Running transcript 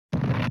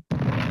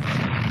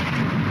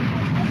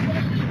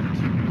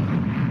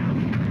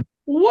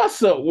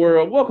What's up,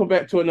 world? Welcome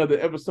back to another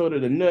episode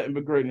of the Nothing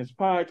But Greatness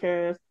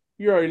podcast.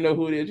 You already know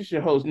who it is. It's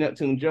your host,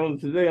 Neptune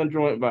Jones. Today I'm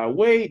joined by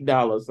Wade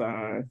Dollar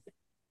Sign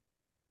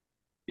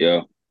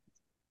Yeah.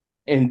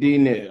 and D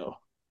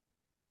Nail.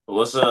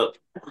 What's up?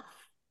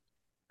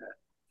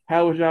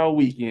 How was y'all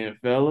weekend,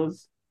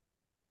 fellas?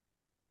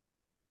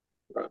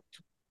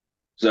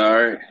 It's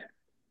all right.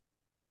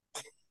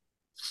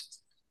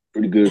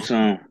 Pretty good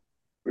time.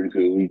 Pretty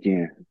good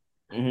weekend.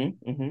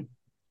 Mm-hmm.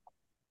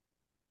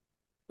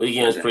 Got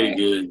Weekend's to pretty hang,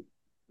 good.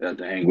 got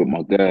to hang with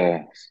my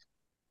guys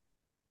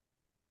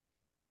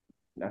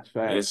That's Yes,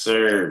 facts.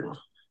 sir.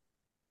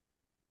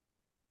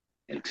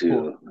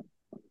 Cool.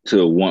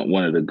 until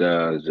one of the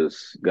guys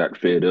just got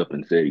fed up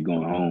and said he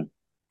going home.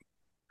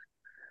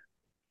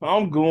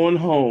 I'm going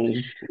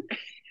home.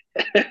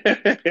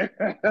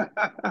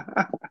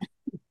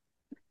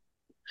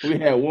 We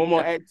had one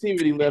more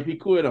activity left. He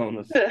quit on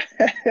us.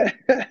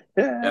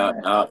 Uh,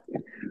 uh,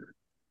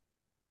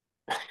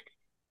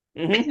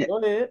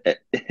 Go ahead.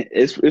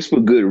 It's for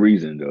good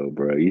reason though,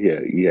 bro.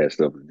 You had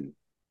stuff to do.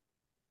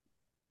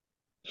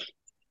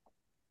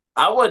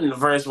 I wasn't the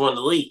first one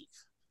to leave.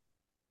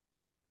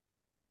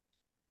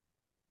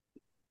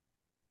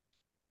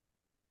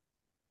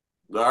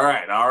 All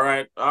right, all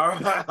right, all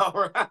right, all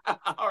right,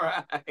 all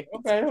right.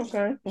 Okay.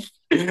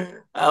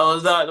 I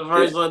was not the Yeah.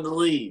 first one to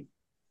leave.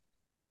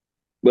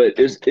 But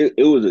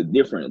it was a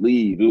different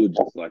leave. It was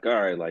just like, all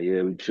right, like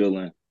yeah, we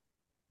chilling,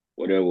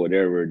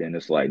 whatever. Then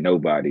it's like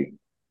nobody,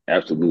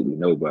 absolutely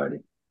nobody.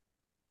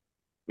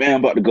 Man, I'm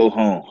about to go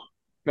home.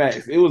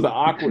 Facts. It was an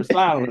awkward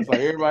silence. Like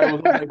everybody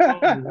was on their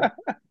phone.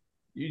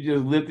 You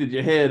just lifted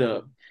your head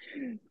up.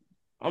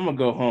 I'm gonna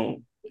go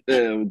home.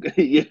 Yeah,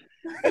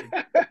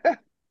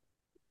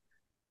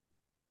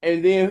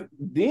 And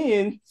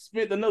then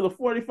spent another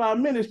 45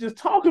 minutes just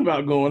talking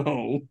about going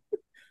home.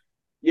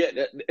 yeah.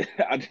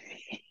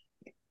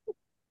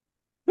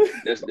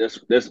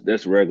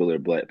 That's regular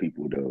black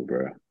people though,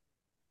 bro.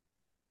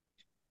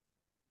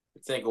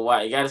 Take a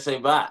while. You got to say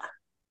bye.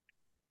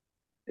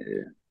 Yeah,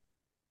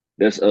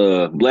 that's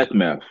black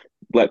math,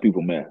 black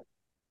people math.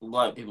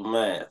 Black people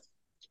mad.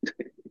 I'm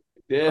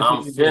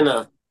Definitely.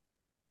 finna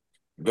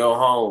go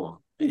home.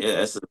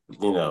 Yeah,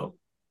 you know,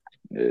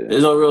 Yeah,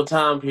 there's no real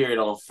time period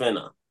on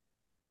finna,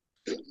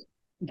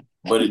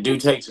 but it do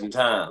take some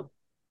time.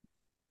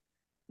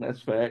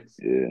 That's facts.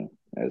 yeah,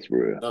 that's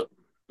real. No,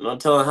 no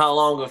telling how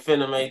long a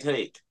finna may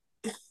take.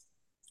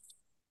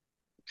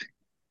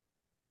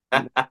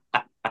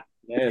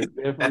 That's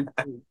definitely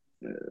true.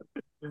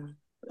 Yeah,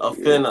 A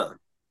yeah, finna.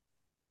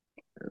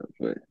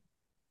 but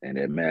and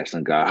that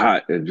Madison got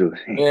hot.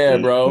 Yeah,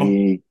 bro.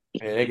 Yeah,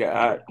 it got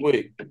hot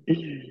quick.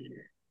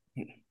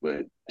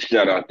 But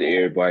shout out to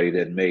everybody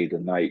that made the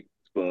night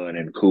fun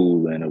and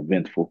cool and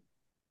eventful.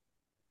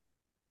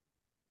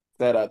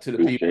 Shout out to the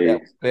people that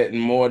Appreciate was betting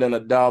more than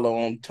 $1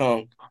 on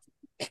Tunk.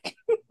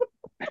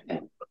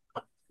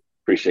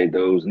 appreciate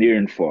those near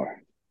and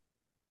far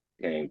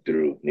came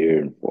through near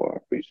and far.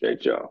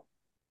 Appreciate y'all.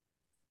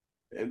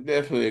 It's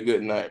definitely a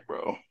good night,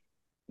 bro.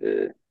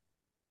 Uh,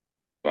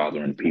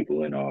 bothering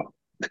people and all.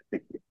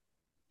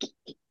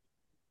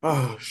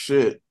 Oh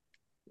shit.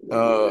 Yeah.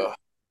 Uh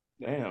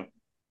damn.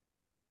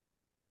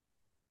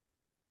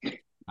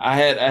 I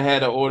had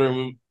an order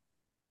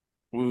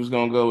we was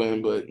gonna go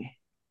in, but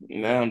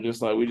now I'm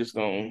just like we just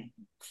gonna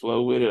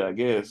flow with it, I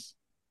guess.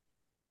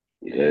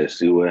 Yeah,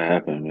 see what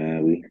happened,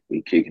 man.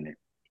 We kicking it.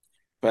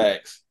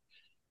 Facts.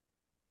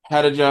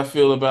 How did y'all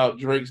feel about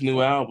Drake's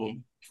new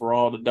album, For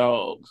All the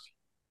Dogs?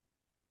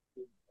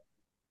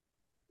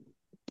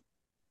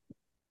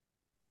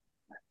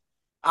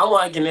 I'm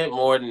liking it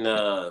more than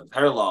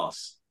her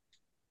loss.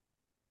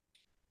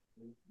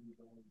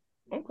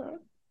 Okay.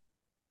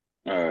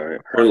 All right.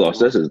 I Her like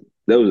it loss. more.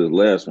 That was his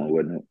last one,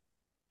 wasn't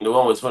it? The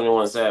one with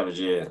 21 Savage,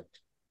 yeah.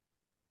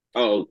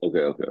 Oh, okay.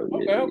 Yeah,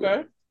 Okay, yeah,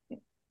 okay.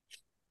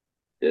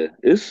 yeah.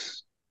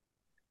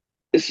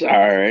 It's all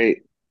right.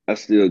 I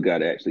still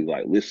gotta actually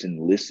like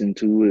listen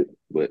to it,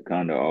 but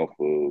kind of off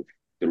of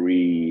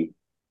three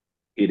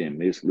hit and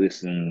miss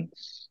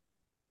listens.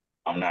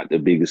 I'm not the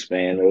biggest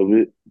fan of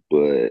it,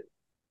 but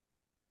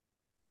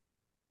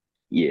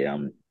yeah,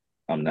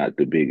 I'm not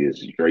the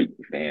biggest Drake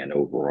fan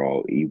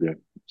overall either.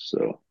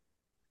 So,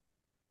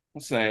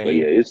 but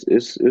yeah, Same.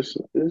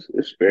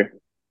 it's fair.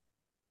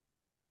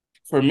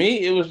 For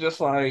me, it was just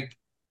like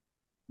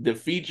the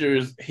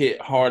features hit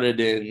harder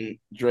than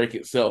Drake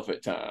itself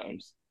at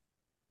times.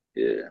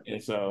 Yeah,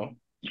 And so,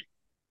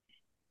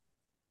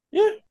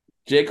 yeah,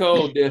 J.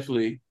 Cole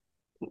definitely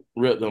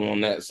ripped them on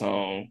that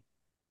song.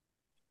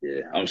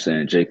 yeah. I'm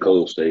saying J.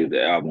 Cole saved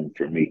the album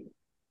for me.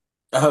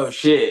 Oh,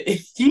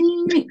 shit.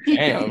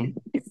 Damn.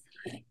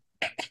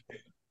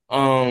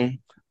 Um,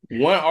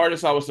 one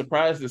artist I was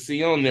surprised to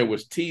see on there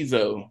was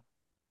Tizo.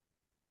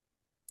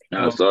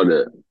 I Um, saw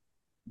that.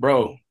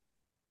 bro,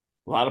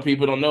 a lot of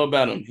people don't know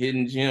about him.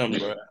 Hidden gem,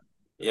 bro.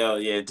 Yo,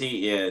 yeah,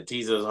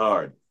 teaser's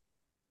hard.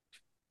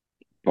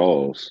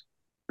 Pause.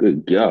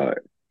 Good God.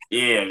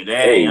 Yeah, Hey,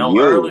 dang, I'm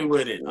early yo.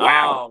 with it.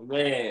 Wow. Oh,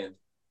 man.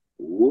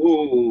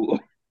 Whoa.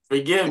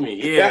 Forgive me.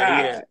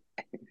 Yeah, yeah. God.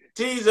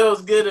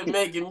 Tizo's good at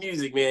making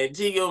music, man.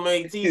 Tizo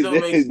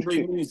makes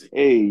great music.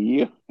 Hey,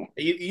 yeah.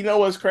 You know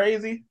what's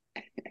crazy?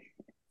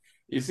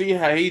 You see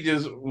how he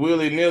just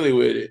willy nilly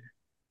with it.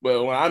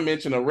 But when I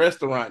mentioned a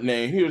restaurant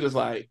name, he was just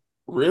like,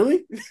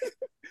 "Really?"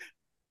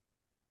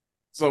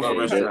 So What Hey,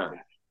 restaurant?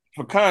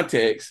 for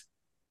context,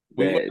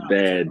 we went out to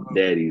bad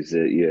daddies.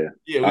 Yeah,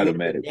 yeah, we went to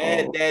automatic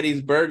Bad pause.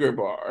 Daddy's Burger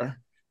Bar,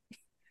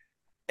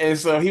 and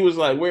so he was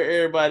like, "Where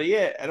everybody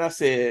at?" And I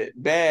said,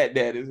 "Bad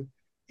Daddy's."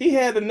 He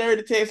had the nerve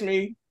to text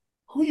me,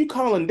 "Who you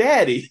calling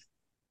Daddy?"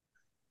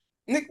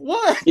 Nick,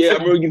 what? Yeah, I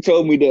remember you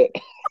told me that.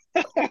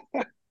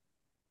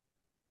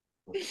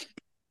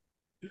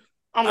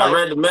 I'm I like,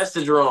 read the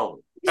message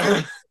wrong.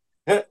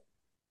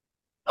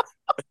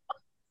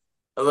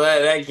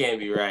 That can't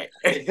be right.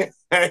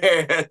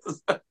 I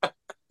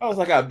was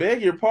like, "I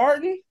beg your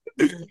pardon."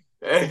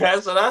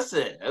 That's what I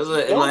said. That's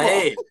what in my Hello,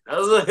 head. That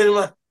was what in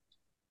my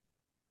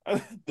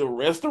the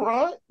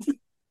restaurant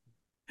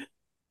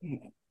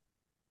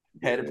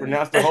had to Yeah,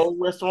 pronounce the whole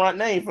restaurant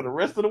name for the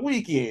rest of the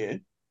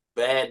weekend.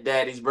 Bad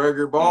Daddy's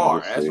Burger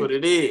Bar. That's honestly. what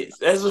it is.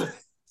 That's what.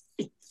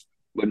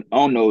 But I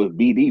don't know if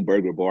BD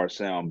Burger Bar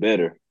sound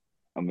better.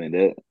 I mean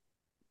that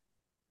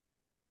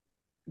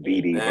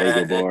BD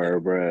Burger Bar,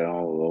 bro. I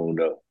don't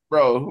know.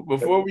 Bro,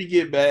 before we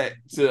get back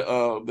to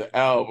the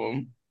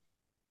album,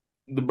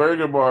 the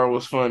burger bar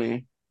was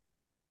funny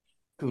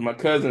because my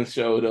cousin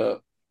showed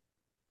up.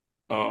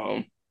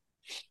 Um,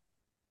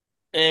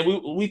 and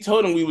we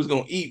told him we was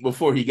gonna eat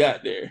before he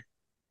got there.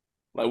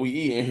 Like we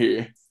eating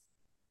here.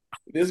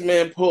 This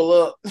man pull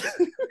up,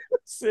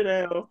 sit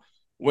down,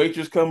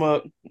 waitress come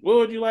up. What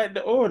would you like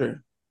to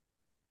order?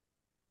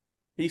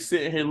 He's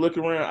sitting here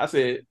looking around. I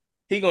said,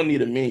 he gonna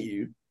need a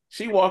menu.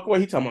 She walk away.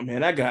 He talking about,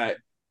 man, I got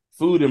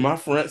food in my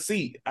front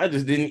seat. I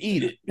just didn't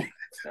eat it.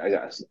 I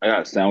got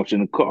a sandwich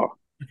in the car.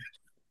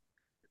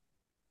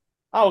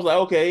 I was like,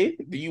 okay,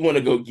 do you want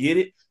to go get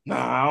it?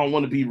 Nah, I don't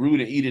want to be rude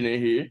and eat it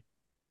in here.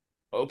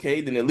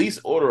 Okay, then at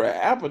least order an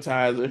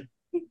appetizer.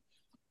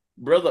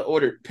 Brother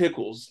ordered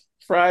pickles,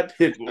 fried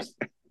pickles.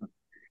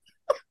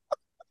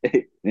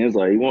 And it's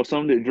like, you want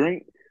something to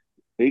drink?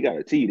 He got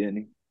a tea,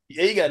 didn't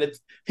Yeah, he got it.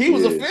 He he?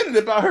 was Yeah.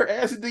 offended about her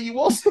asking, "Do you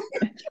want some?"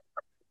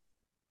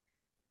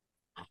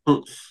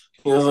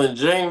 He was like,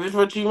 James,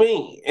 what you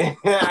mean?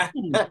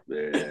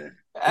 Man.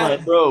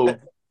 Like, bro,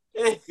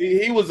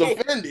 he was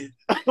offended.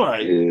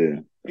 Like,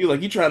 Yeah. he was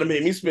like, "You trying to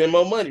make me spend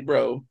more money,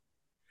 bro?"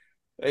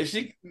 And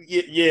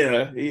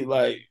yeah, he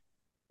like,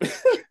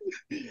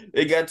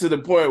 it got to the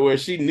point where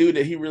she knew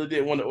that he really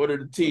didn't want to order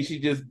the tea. She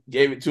just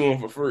gave it to him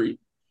for free.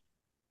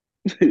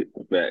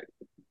 Back.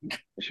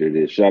 Sure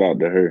did. Shout out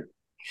to her.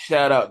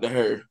 Shout out to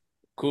her,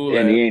 cool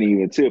And ass. he ain't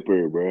even tip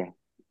her, bro.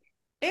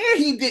 And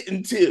he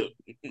didn't tip,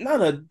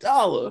 not a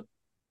dollar.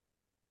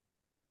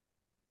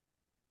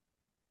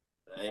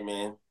 Hey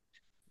man,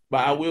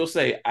 But I will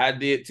say, I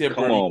did tip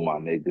Come her on, more. my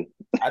nigga.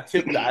 I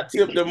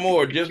tipped her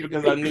more just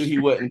because I knew he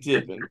wasn't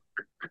tipping.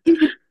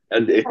 I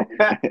did.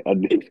 I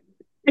did.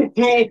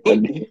 I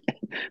did.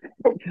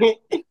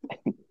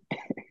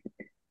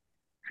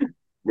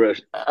 Bro,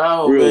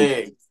 oh real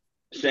man,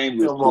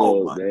 shameless come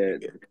on, plug, my man.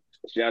 nigga.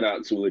 Shout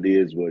out to It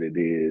Is What It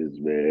Is,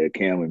 man.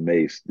 Cam and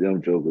Mace,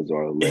 them jokers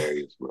are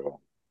hilarious, bro.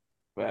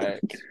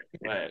 Facts,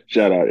 facts.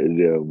 Shout out to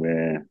them,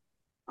 man.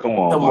 Come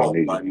on, Come my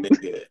on, my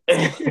nigga.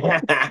 nigga.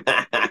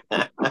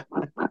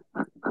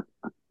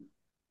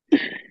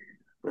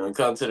 When it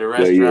comes to the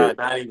But yeah. restaurant,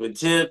 not even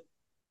tip.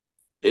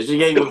 If she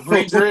gave you a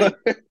free drink,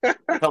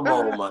 come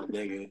on, my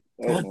nigga.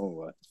 Come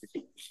on,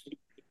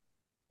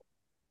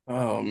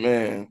 Oh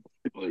man,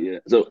 but yeah.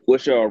 So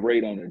what's y'all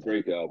rate on the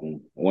Drake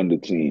album? 1 to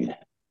 10.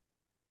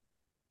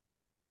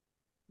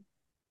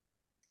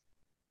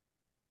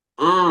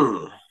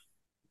 Mm,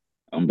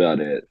 I'm about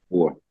at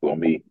 4 for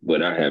me,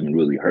 but I haven't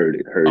really heard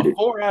it. a Heard it.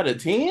 4 out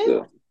of 10.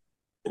 So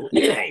it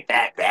yeah. ain't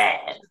that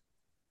bad.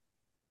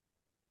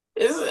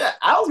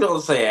 I was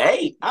gonna say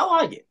 8. I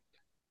like it.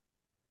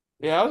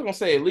 Yeah, I was gonna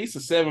say at least a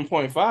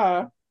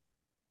 7.5.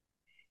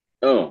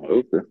 Oh,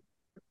 okay.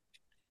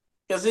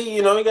 Cause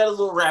he got his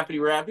little rappity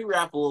rap. He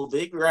rap a little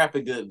bit. He rap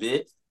a good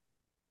bit.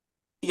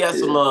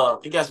 Yeah.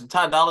 He got some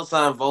Ty Dolla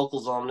Sign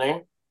vocals on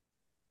there.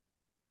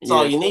 That's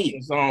all Yeah, you some of need.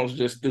 the songs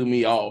just threw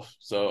me off.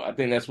 So I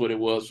think that's what it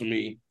was for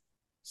me.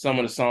 Some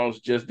of the songs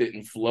just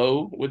didn't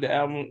flow with the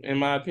album, in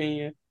my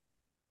opinion.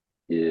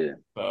 Yeah.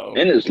 So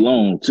And it's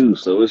long too,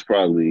 so it's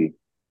probably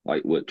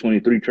like what,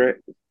 23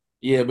 tracks?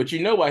 yeah, but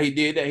you know why he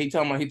did that? He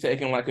talking about he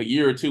taking like a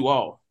year or two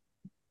off,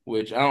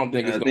 which I don't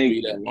think it's I gonna think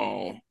be that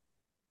long.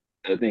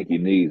 I think he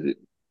needs it.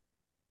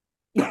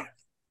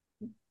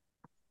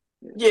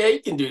 Yeah, he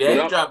can do that. But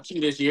He I'm dropped 2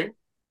 this year.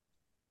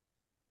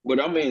 but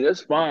I mean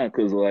that's fine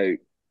because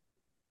like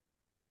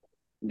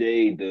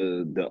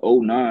the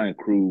 '09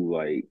 crew,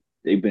 like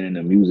they've been in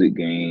the music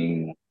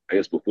game, I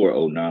guess before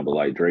 '09, but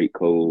like Drake,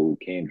 Cole,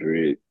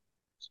 Kendrick,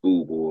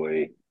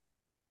 Schoolboy,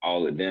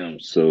 all of them.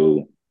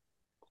 So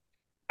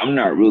I'm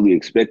not really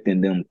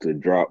expecting them to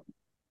drop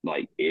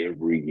like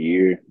every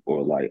year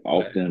or like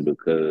Right. often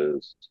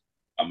because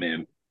I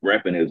mean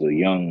rapping is a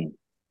young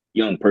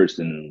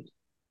person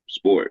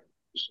sport.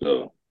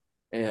 So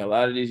Yeah, a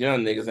lot of these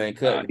young niggas ain't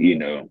cutting. You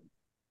know,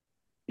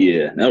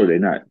 yeah, no, they're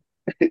not.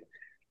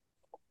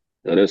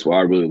 So that's why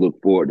I really look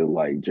forward to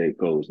like J.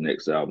 Cole's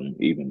next album,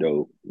 even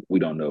though we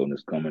don't know when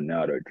it's coming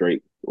out, or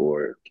Drake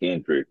or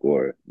Kendrick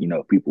or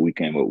people we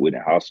came up with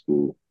in high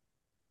school.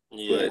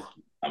 Yeah.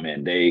 But I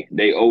mean,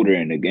 they older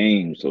in the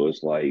game, so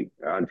it's like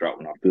I drop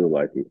when I feel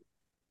like it.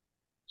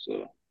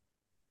 So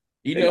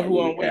You they know don't who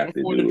really I'm have waiting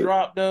to for to do it.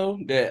 drop though?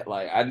 That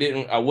like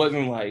I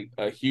wasn't like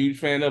a huge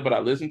fan of, but I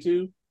listened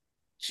to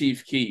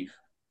Chief Keef.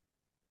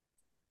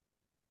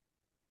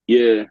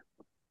 Yeah,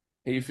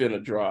 He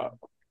finna drop.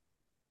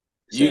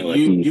 You saying like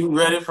you he you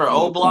ready for on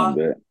O a Block,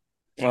 comeback.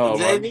 Oh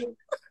my! Xavier?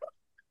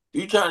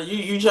 You trying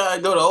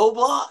to go to O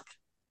Block?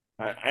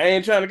 I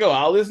ain't trying to go.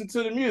 I'll listen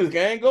to the music.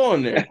 I ain't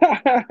going there.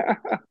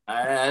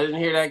 I didn't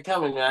hear that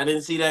coming. I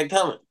didn't see that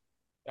coming.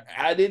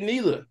 I didn't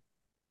either.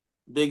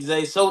 Big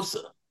Zay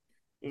Sosa.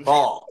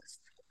 Balls.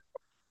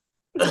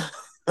 Bang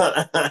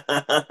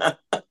Uh,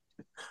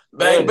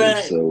 Hey,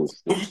 bang. so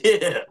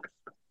Yeah.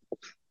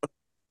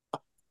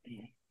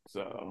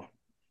 so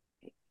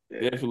yeah,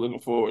 definitely looking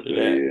forward to but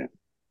that. yeah,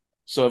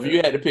 So if you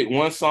had to pick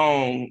one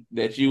song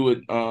that you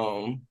would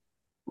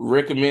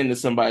recommend to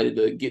somebody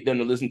to get them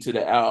to listen to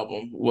the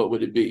album, what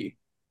would it be?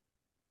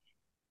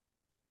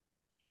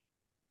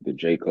 the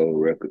J. Cole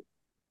record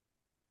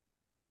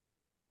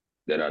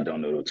that I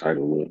don't know the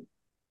title of.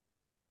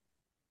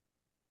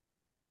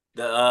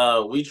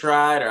 The we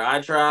tried or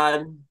I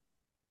tried.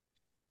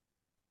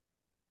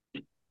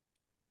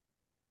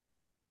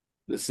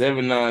 The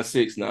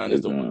 7969 is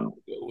Cause the one I would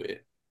go with.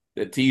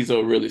 The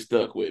Tizo really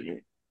stuck with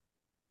me.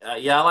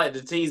 Yeah, I like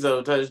the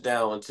Tizo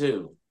touchdown one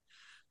too.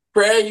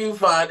 Pray you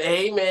find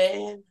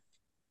amen.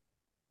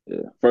 yeah,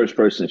 first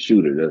person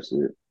shooter. That's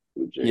it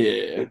with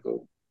J. Yeah.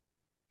 Cole.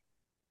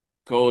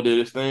 Cole did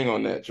his thing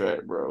on that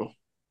track, bro.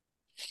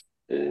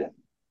 Yeah,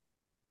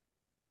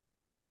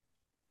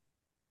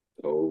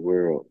 the whole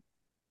world,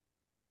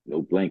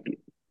 no blanket.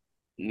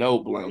 No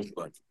No blank.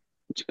 fuck.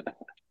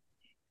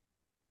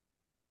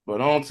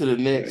 But on to the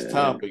next Man,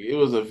 topic. It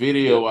was a yeah.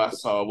 video I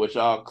saw, which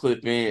I'll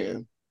clip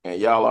in,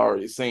 and y'all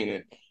already seen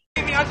it.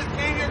 I just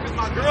came here because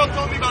my girl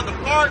told me about the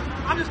park.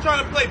 I'm just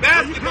trying to play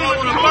basketball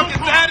on a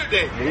fucking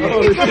Saturday.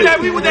 You coming at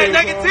me with that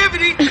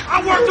negativity?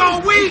 I worked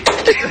all week.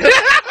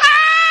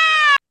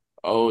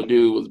 Old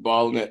dude was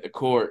balling at the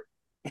court,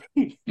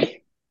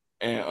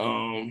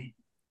 and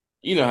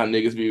you know how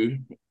niggas be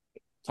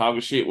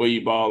talking shit where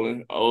you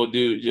balling. Old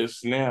dude just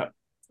snapped.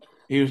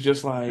 He was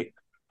just like,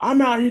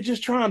 "I'm out here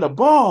just trying to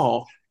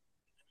ball."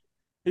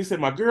 He said,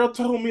 "My girl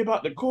told me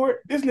about the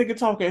court. This nigga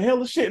talking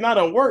hella shit, and I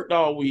done worked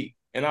all week."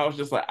 And I was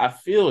just like, I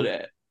feel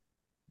that.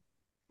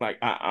 Like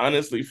I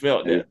honestly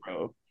felt Hey, that,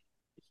 bro.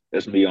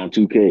 that's me on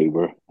 2K,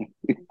 bro.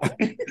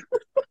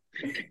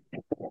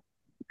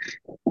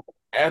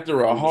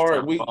 After a I'm just trying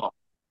hard to week, ball.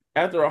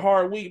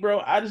 bro,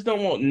 I just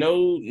don't want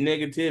no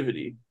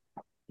negativity.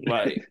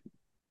 Like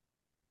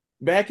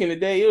back in the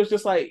day, it was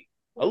just like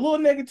a little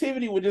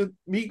negativity would just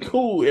be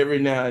cool every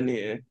now and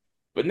then.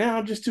 But now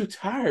I'm just too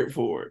tired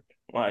for it.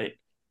 Like,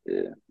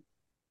 Yeah,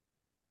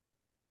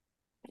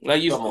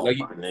 like you, Come on, like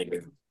my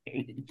nigga.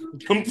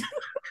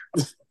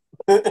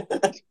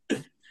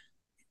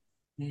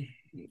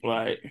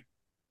 like,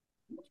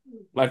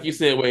 like you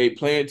said, Wade,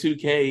 playing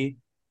 2K,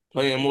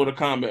 playing Mortal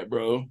Kombat,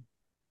 bro.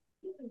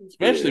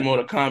 Especially yeah,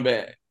 Mortal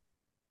Kombat.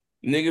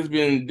 Niggas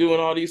been doing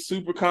all these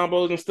super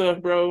combos and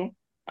stuff, bro.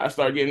 I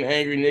start getting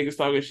angry, niggas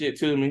talking shit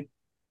to me.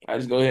 I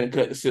just go ahead and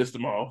cut the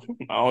system off.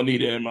 I don't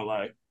need that in my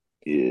life.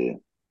 yeah.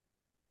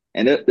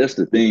 And that's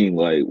the thing,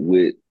 like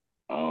with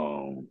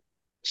um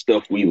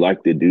stuff we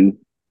like to do,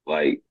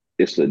 like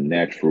it's a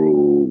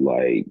natural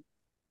like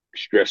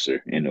stressor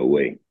in a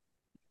way.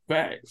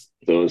 Facts.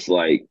 So it's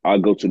like I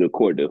go to the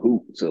court to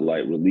hoop to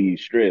like relieve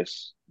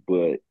stress,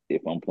 but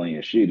if I'm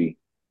playing shitty,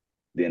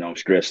 then I'm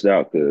stressed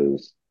out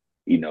because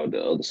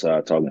the other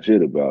side talking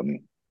shit about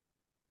me.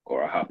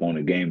 Or I hop on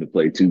a game to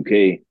play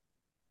 2K,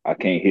 I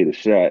can't hit a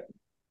shot.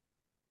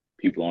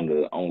 People on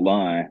the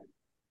online,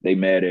 they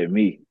mad at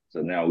me.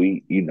 So now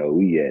we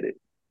at it.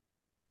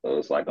 So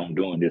it's like I'm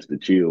doing this to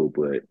chill,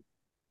 but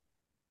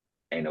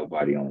ain't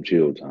nobody on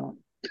chill time.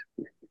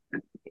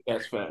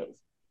 That's facts.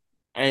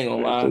 I ain't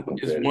gonna Everybody's so lie.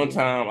 It's one competitive.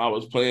 time I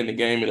was playing the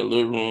game in the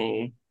living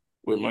room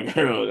with my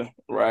girl,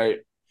 right?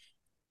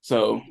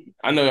 So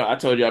I know I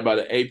told you about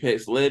the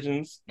Apex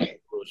Legends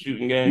little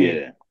shooting game.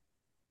 Yeah,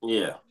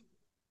 Yeah.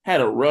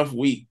 Had a rough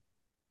week,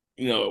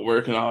 at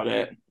work and all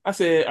that. I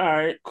said, all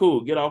right,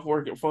 cool, get off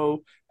work at 4.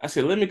 I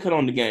said, let me cut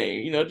on the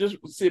game, just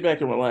sit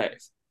back and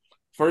relax.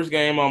 First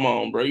game I'm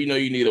on, bro. You know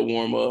you need a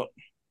warm up.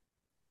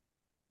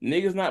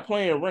 Niggas not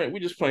playing rank. We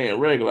just playing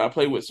regular. I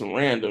play with some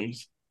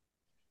randoms.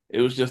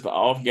 It was just an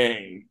off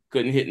game.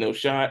 Couldn't hit no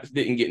shots.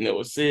 Didn't get no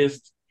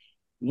assists.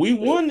 We Yep.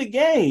 won the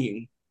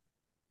game.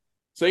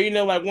 So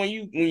like when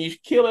you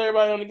kill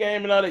everybody on the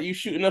game and all that, you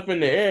shooting up in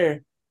the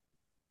air.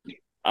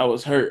 I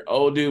was hurt.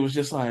 Old dude was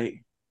just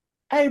like,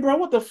 "Hey, bro,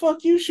 what the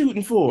fuck you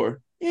shooting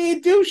for? You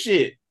ain't do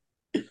shit."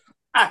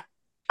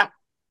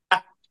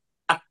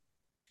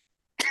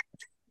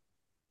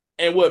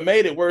 And what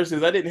made it worse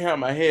is I didn't have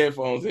my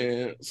headphones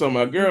in, so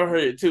my girl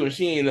heard it too, and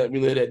she ain't let me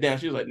let that down.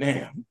 She was like,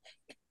 "Damn,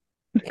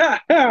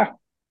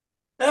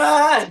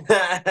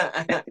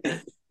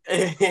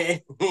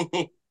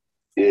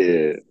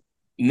 Yeah,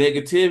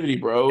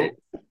 negativity, bro."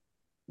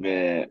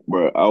 man,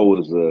 bro. I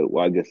was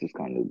well, I guess it's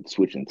kind of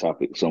switching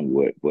topic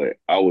somewhat, but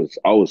I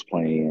was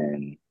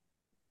playing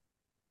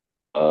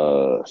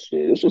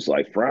shit. This was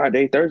like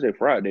Friday, Thursday,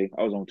 Friday.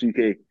 I was on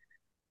 2K.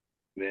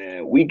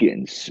 Man, we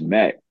getting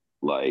smacked.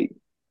 Like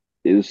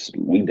it's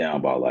we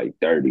down by like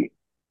 30.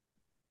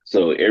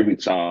 So every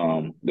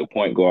time the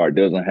point guard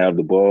doesn't have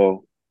the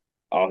ball,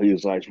 all he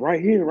was like,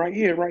 right here, right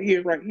here, right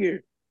here, right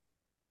here.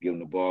 Give him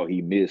the ball,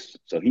 he missed.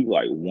 So he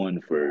like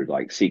 1 for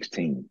like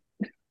 16.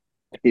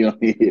 He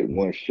only hit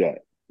one shot.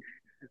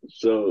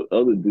 So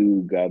other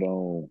dude got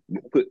on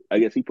I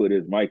guess he put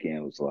his mic in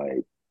and was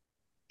like,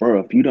 bro,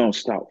 if you don't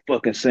stop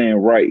fucking saying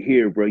right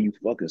here, bro, you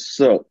fucking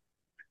suck.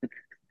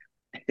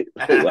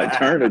 Like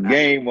turn the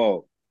game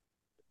off.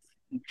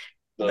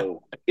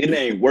 So it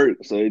ain't work.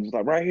 So it's just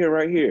like right here,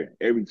 right here.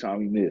 Every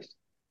time he missed.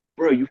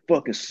 Bro, you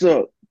fucking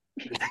suck.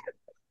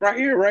 Right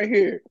here, right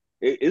here.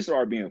 It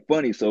started being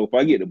funny. So if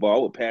I get the ball, I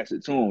would pass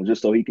it to him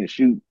just so he can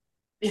shoot.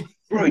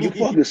 Bro, you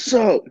fucking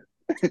suck.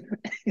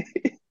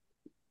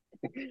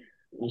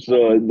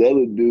 So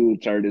another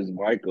dude turned his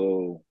mic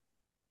on.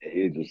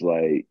 It just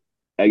like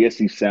I guess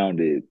he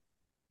sounded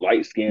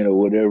light skinned or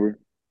whatever.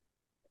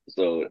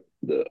 So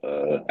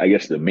the I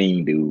guess the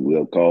mean dude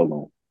we'll call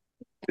him.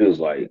 It was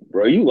like,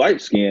 bro, you light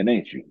skinned,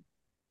 ain't you?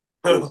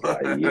 It was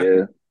like,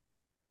 yeah.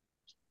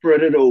 Bro,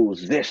 that old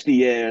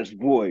zesty ass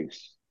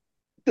voice.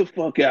 Get the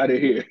fuck out of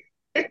here.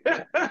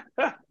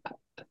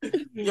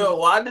 Yo,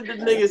 why did the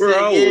nigga Bro, say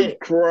I was yeah?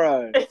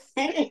 crying.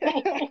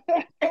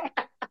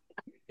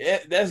 Yeah,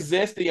 that's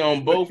zesty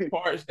on both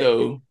parts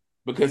though,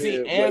 because he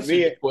Yeah, but answered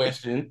the me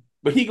question,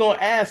 but he gonna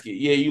ask it.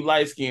 Yeah, you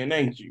light skinned,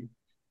 ain't you?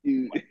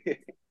 you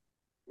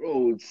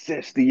bro,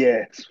 zesty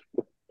ass.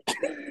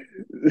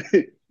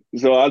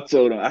 So I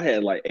told him I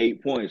had like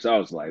 8 points. I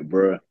was like,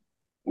 bro,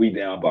 we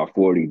down by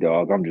 40,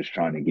 dog. I'm just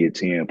trying to get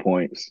 10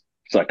 points.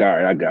 It's like, all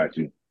right, I got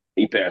you.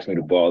 He passed me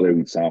the ball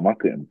every time. I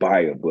couldn't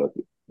buy a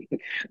bucket.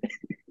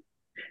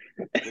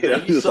 And And then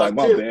I you was just like, suck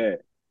my too. bad.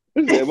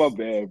 I said, my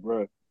bad,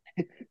 bro.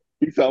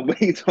 He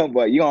talking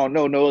about you don't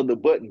know no other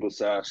button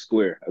besides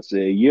square. I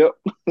said, yep.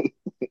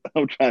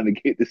 I'm trying to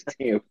get this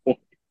 10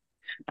 points.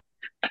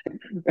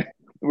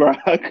 Bro,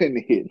 I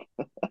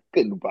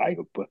couldn't buy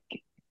a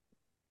bucket.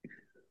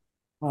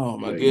 Oh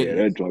my But yeah, that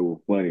goodness. joint was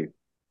funny.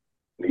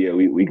 But yeah,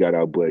 we got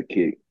our butt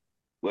kicked.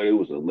 But it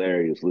was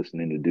hilarious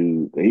listening to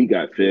dude. He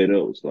got fed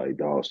up. It's like,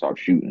 dog, stop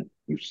shooting.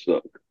 You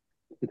suck.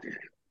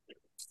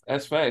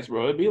 That's facts,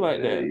 bro. It'd be like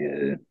Yeah,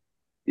 that.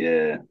 yeah,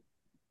 yeah.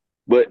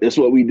 But it's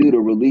what we do to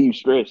relieve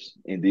stress,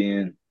 and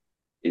then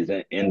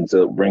it ends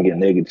up bringing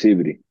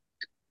negativity.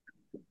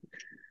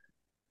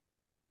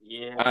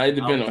 Yeah, It I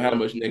depends was on how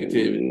much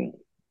negativity.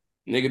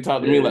 Yeah, Nigga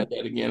talk to me yeah. like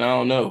that again. I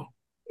don't know.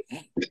 I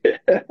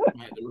had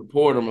to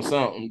report him or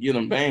something, get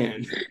him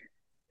banned.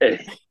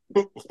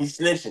 he's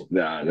snitching.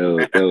 Nah,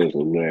 that was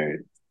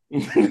hilarious.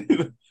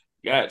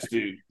 Got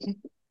to.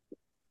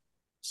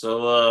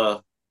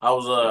 So I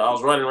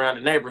was running around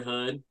the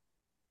neighborhood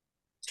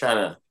trying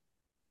to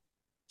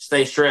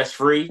stay stress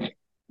free.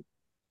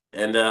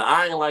 And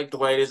I ain't like the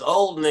way this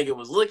old nigga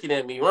was looking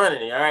at me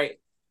running, all right?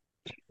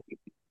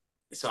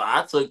 So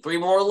I took 3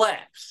 more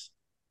laps.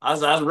 I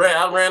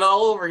ran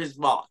all over his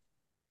ball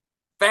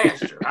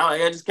faster.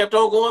 I just kept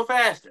on going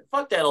faster.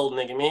 Fuck that old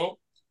nigga, man.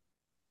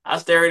 I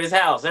stare at his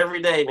house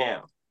every day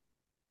now.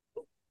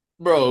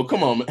 Bro,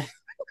 come on, man.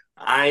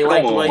 I ain't Come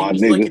like the on, way he my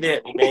was nigga. looking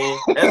at me, man.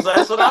 That's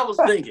what I was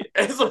thinking.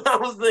 That's what I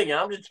was thinking.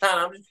 I'm just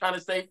trying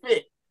to stay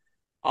fit.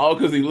 All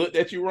because he looked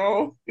at you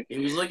wrong? He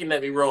was looking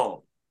at me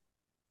wrong.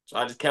 So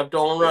I just kept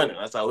on running.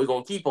 That's how we're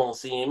gonna keep on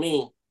seeing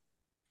me.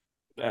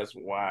 That's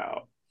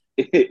wild.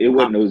 It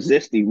wasn't no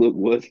zesty look,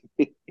 was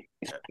it?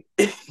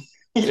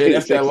 Yeah,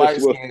 that's that That's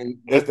light what. skin.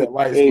 That's that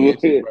light skin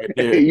shit Hey, right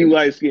there. you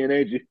light skinned,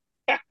 ain't you?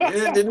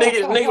 The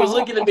nigga was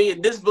looking at me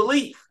in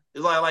disbelief.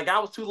 It's like I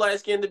was too light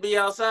skinned to be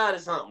outside or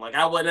something. Like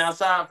I wasn't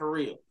outside for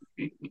real.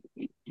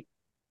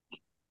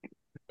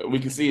 We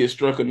can see it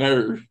struck a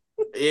nerve.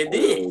 It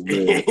did. Oh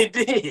man. It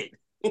did.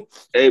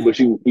 Hey, but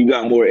you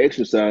got more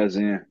exercise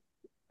in.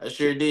 I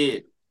sure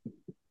did.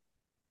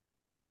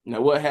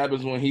 Now, what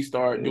happens when he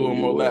start Hell doing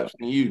more yeah. laps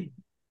than you?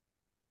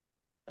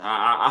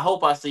 I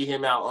hope I see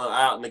him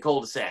out in the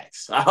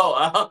cul-de-sacs. I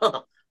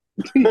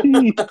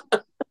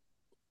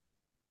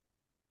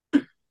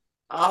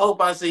hope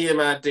I see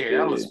him out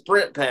there. I'm gonna Yeah,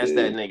 sprint past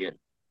that yeah. nigga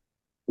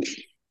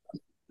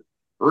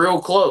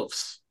real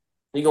close.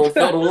 He gonna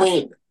feel the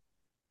wind.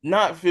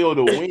 Not feel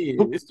the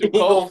wind. It's too He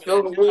cold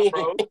gonna for feel that the now,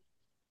 bro. wind.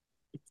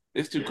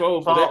 It's too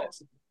cold for that.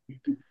 Pause.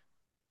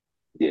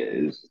 Yeah,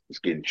 it's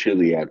getting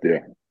chilly out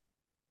there.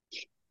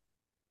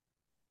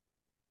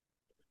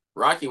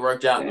 Rocky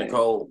worked out in the Dang,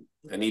 cold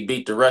and he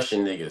beat the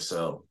Russian nigga.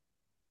 So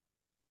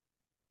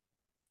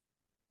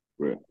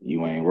bro.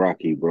 You ain't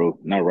Rocky, bro.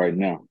 Not right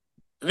now.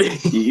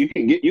 You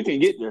can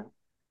get there.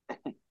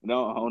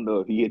 No, I don't know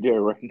if he get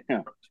there right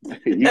now.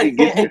 You can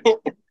get there.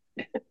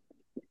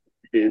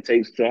 It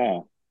takes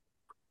time.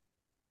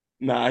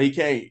 Nah, he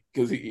can't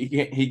because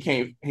he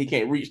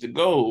can't reach the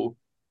goal.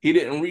 He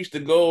didn't reach the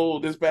goal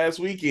this past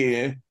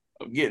weekend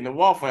of getting the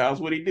Waffle House.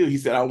 What he do? He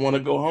said, "I want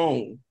to go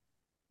home."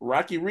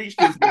 Rocky reached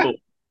his goal.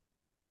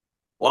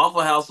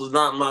 Waffle House was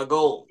not my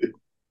goal.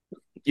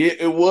 Yeah,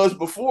 it was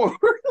before.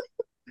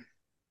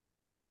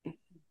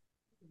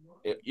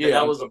 That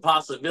Yeah, was a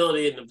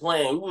possibility in the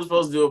plan. We were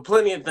supposed to do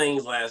plenty of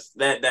things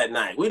that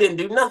night. We didn't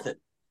do nothing.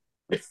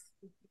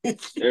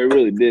 It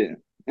really didn't.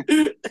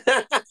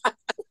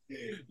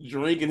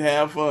 drink and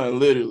have fun,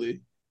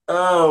 literally.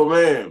 Oh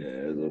man.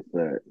 Yeah, that's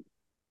a fact.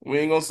 We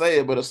ain't gonna say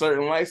it, but a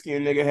certain light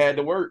skinned nigga had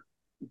to work.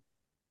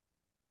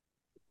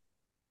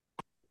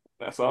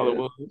 That's all it Yeah.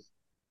 was.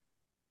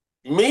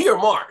 Me or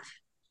Mark?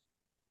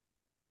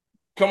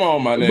 Come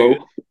on, my nigga.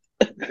 Both.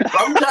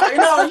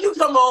 You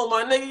come on,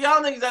 my nigga.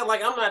 Y'all niggas act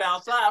like I'm not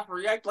outside for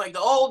you. Act like the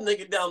old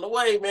nigga down the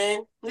way,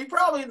 man. He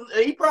probably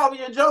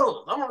a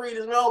Jones. I'm gonna read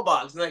his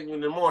mailbox next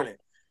in the morning.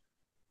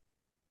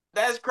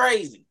 That's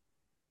crazy.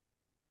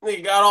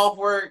 Nigga got off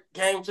work,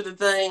 came to the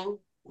thing,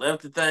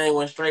 left the thing,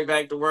 went straight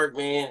back to work,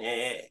 man.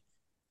 And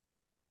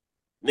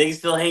niggas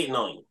still hating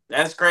on you.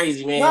 That's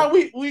crazy, No,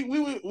 man.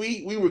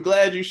 we were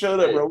glad you showed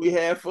up, bro. We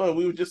had fun.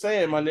 We were just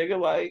saying, my nigga,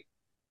 like,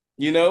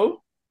 you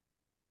know.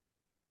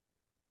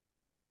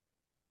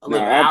 I No,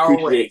 live an I hour away.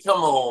 appreciate.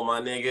 Come on,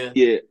 my nigga.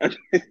 Yeah.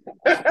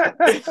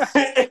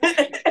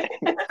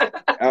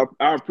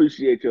 I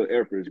appreciate your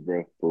efforts,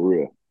 bro. For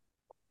real.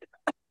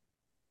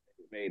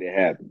 You made it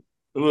happen.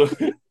 Look,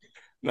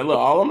 now look,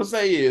 all I'm gonna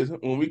say is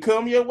when we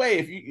come your way,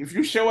 if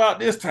you show out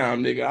this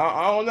time, nigga,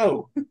 I don't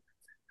know.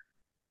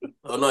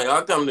 Oh no,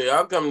 y'all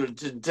come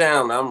to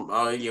town.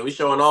 Yeah, we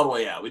showing all the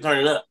way out. We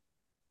turning up.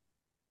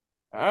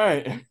 All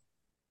right.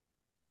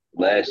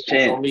 Last We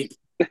gonna chance. meet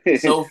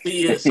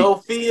Sophia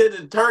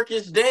the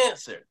Turkish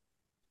dancer.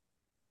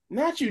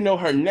 Not you know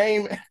her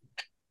name.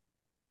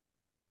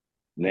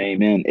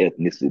 Name and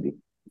ethnicity.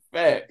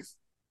 Facts.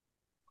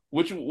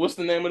 What's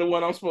the name of the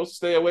one I'm supposed to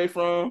stay away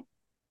from?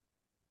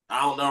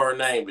 I don't know her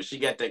name, but she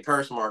got that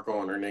curse mark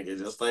on her, nigga.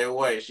 Just stay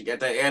away. She got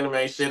that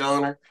anime shit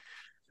on her.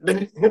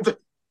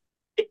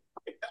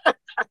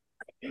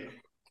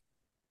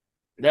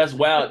 That's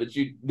wild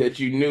that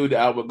you knew that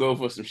I would go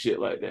for some shit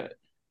like that.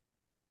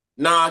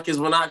 Nah, cause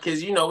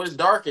you know it's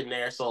dark in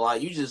there, so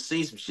like you just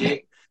see some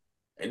shit.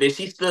 And then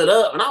she stood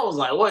up, and I was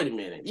like, "Wait a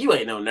minute, you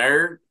ain't no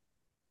nerd."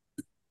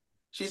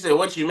 She said,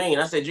 "What you mean?"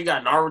 I said, "You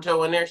got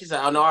Naruto in there?" She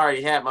said, "Oh no, I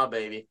already had my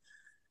baby."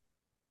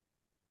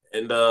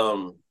 And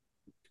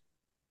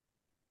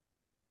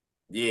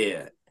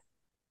yeah,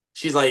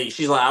 she's like,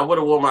 "I would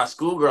have worn my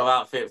schoolgirl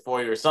outfit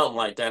for you or something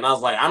like that." And I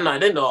was like, "I'm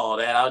not into all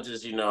that. I was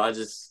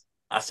just,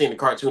 I seen the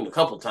cartoon a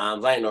couple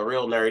times. I ain't no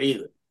real nerd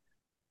either.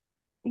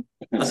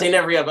 I ain't seen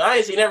every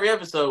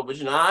episode, but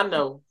I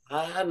know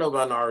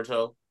about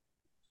Naruto."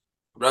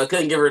 But I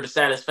couldn't give her the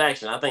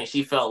satisfaction. I think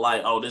she felt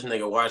like, oh, this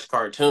nigga watched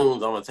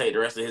cartoons. I'm gonna take the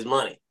rest of his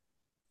money.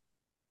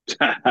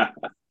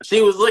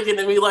 She was looking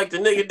at me like the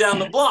nigga down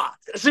the block.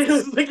 She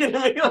was looking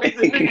at me like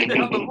the nigga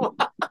down the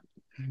block.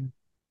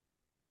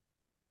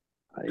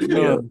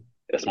 Yeah,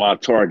 that's my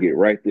target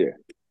right there.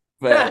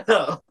 Fact.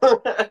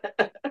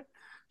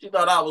 She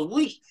thought I was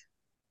weak.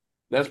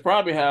 That's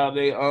probably how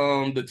they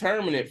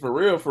determine it for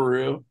real, for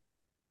real.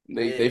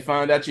 They Yeah,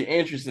 find out your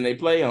interest and they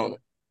play on it.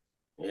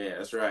 yeah,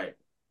 that's right.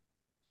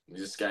 You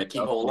just gotta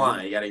keep on Okay.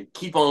 lying. You gotta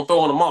keep on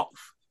throwing them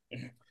off.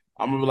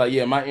 I'm gonna be like,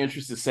 yeah, my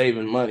interest is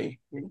saving money,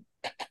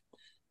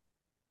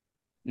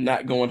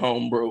 not going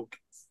home broke.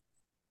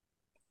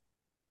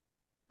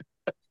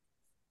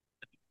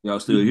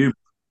 Y'all still here?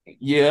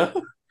 Yeah.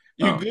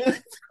 You Oh,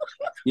 good?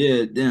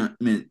 yeah, damn,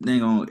 man,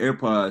 dang on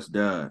AirPods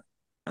died.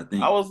 I I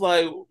think. was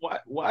like,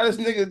 why this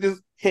nigga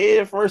just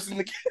head first in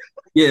the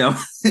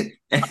Yeah.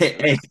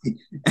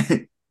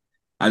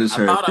 I just I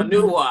heard thought I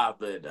knew why,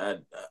 but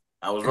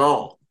I was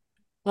wrong.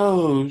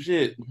 Oh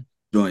shit.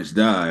 joints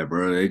die,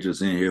 bro. They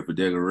just in here for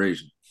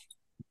decoration.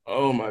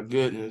 Oh my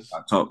goodness.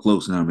 I talk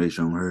close now, make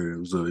sure I'm heard.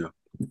 What's up, y'all?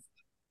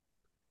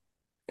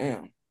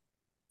 Damn.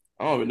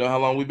 I don't even know how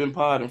long we've been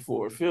podding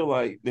for. It feel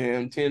like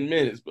damn 10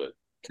 minutes, but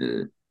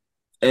Yeah.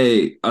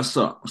 Hey, I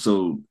saw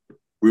so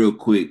real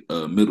quick,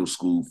 middle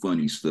school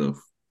funny stuff.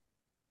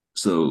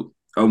 So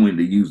I went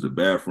to use the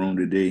bathroom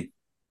today,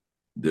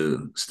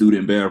 the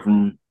student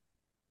bathroom.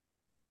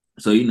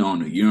 So on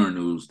the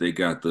urinals, they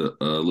got the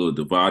little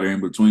divider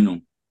in between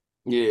them.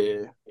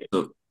 yeah.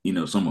 So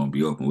some of them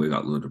be open. We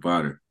got a little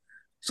divider.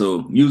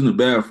 So using the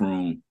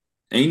bathroom,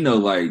 and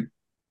like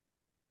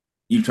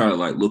you try to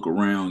like look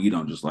around. You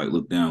don't just like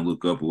look down,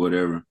 look up, or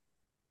whatever.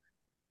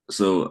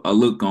 So I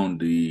look on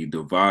the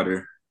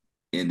divider,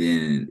 and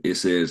then it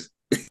says,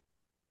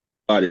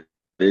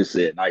 They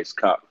said nice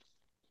cop.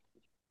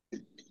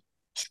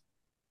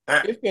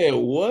 It said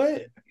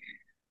what?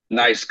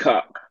 Nice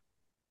cock.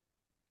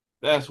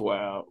 That's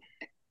wild.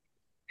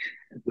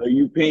 So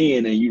you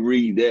paying and you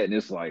read that and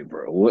it's like,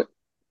 bro, what?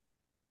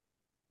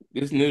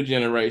 This new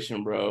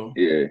generation, bro.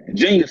 Yeah.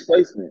 Genius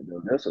placement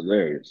though. That's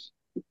hilarious.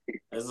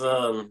 As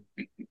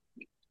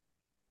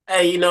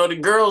hey, the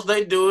girls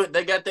they do it.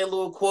 They got their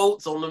little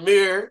quotes on the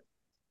mirror.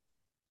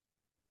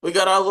 We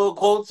got our little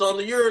quotes on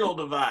the urinal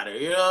divider.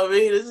 You know what I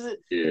mean? This is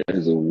Yeah,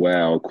 that's a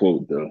wild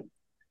quote though.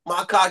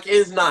 my cock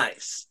is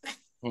nice.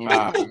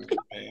 Nah,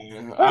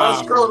 man. My Ah,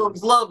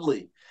 scrotum's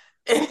lovely.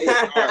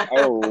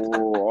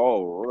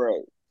 All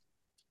right.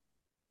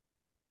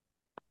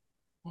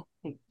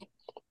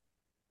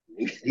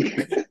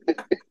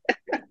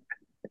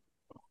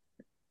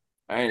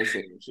 I ain't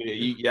saying shit.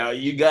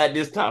 You got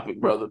this topic,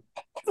 brother.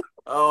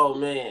 Oh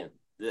man,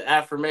 the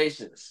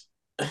affirmations.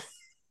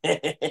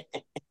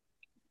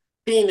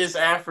 Penis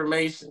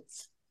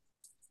affirmations.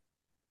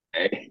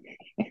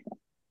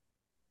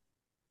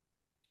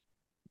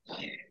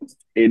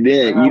 And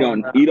then you Oh,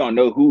 don't no. you don't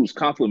know who's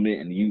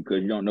complimenting you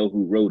because you don't know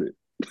who wrote it.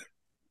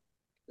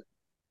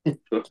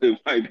 So it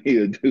might be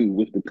a dude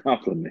with the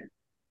compliment.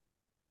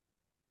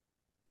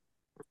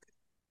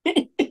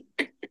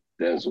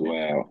 That's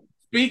wild.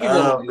 Speaking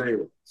of Oh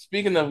man.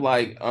 speaking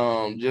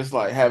of just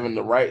like having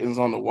the writings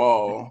on the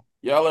wall,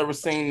 y'all ever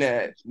seen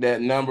that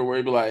number where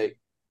it be like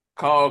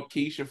call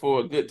Keisha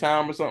for a good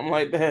time or something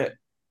like that?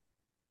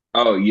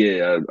 Oh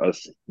yeah,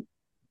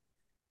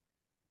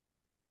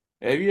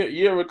 Have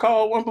you ever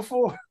called one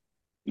before?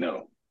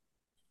 no.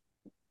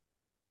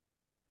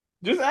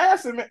 Just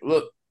ask him.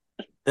 Look,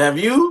 Have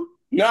you?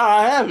 no,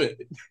 I haven't.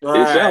 All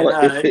It sound right, like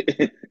all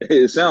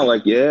it sound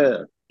like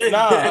yeah.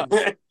 Nah,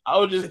 right. I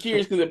was just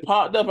curious because it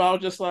popped up. I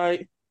was just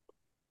like,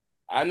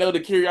 I know the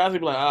curiosity,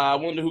 be like, I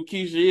wonder who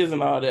Keisha is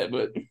and all that,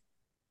 but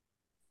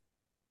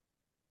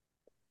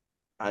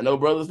I know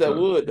brothers that So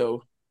would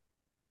though.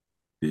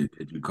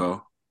 did you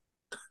call?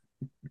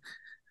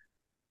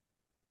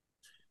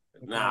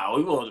 Nah,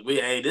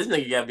 hey, this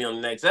nigga gotta be on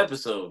the next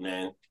episode,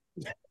 man.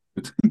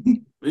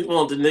 We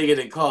want the nigga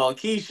to call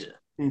Keisha.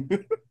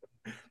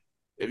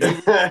 If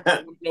you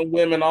know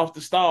women off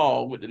the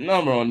stall with the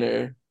number on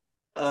there,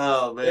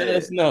 Oh let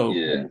us man. know.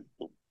 Yeah.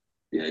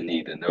 Yeah, I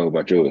need to know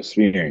about your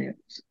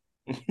experience.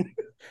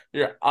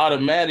 You're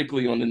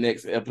automatically on the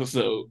next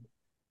episode.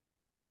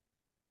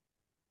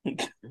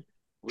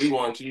 We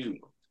want you.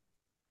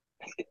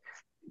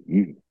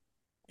 You.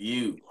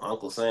 You,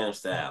 Uncle Sam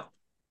style.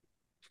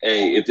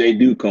 Hey, if they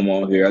do come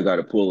on here, I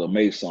gotta pull a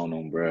mace on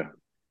them, bro.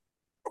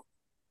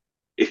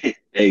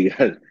 Hey,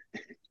 guys,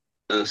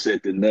 us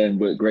at the Nothing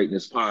But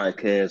Greatness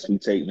podcast, we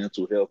take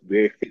mental health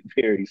very,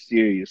 very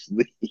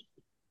seriously.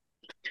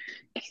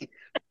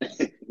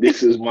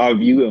 This is my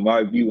view and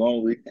my view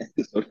only.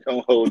 So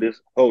don't hold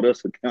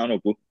us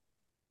accountable.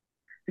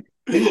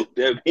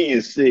 That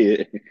being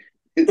said,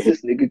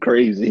 this nigga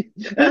crazy.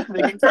 This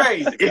nigga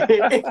crazy.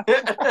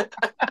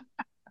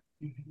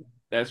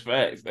 That's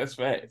facts. That's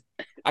facts.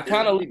 I This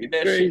kind of look at nigga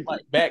that shit crazy.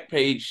 like back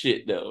page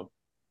shit though,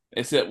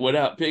 except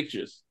without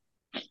pictures.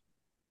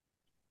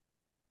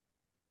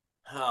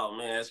 Oh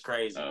man, that's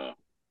crazy. Uh,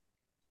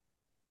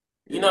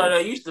 yeah,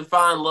 They used to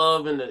find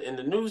love in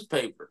the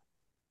newspaper.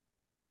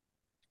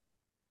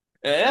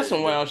 And that's The,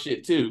 some the wild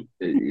shit too.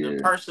 the yeah,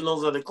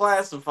 personals of the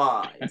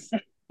classifieds.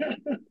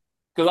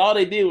 Because all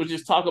they did was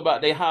just talk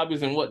about their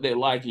hobbies and what they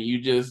like, and you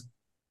just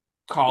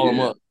call them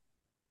yeah. up.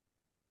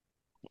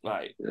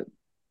 Like,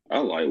 I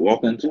like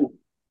walking too.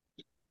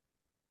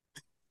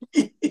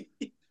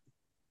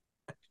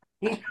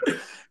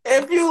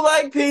 If you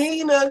like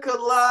pina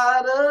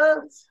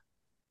coladas,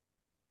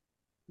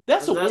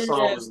 that's that's a what that weird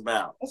song ass. was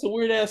about. That's a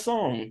weird ass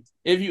song.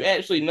 If you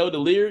actually know the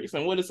lyrics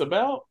and what it's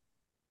about,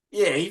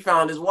 Yeah, he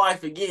found his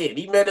wife again.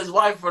 He met his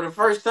wife for the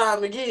first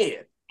time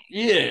again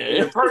in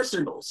yeah. the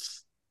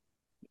personals.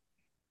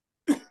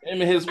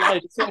 Him and his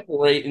wife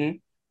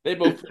separating. They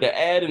both put an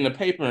ad in the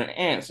paper and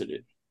answered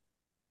it.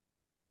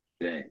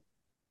 Dang.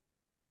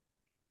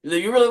 If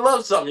you really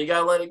love something, you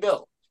gotta let it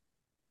go.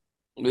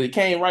 But he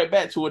came right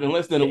back to it in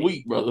less than a Hey,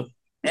 week, brother.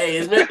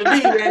 it's meant to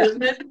be, man. It's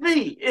meant to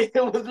be. It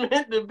was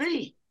meant to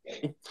be.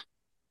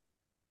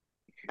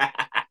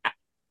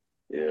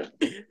 Yeah.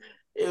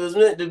 It was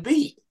meant to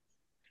be.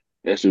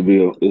 That should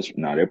be a it's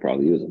nah, that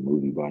probably is a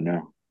movie by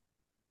now.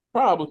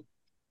 Probably,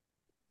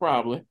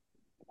 probably.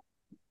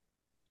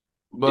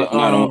 But If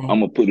not, I'm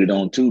gonna put it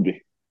on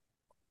Tubi.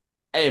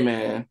 hey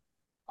man,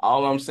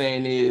 all I'm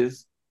saying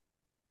is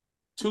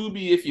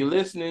Tubi, if you're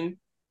listening,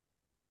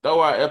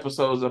 throw our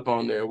episodes up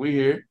on there. We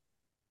here.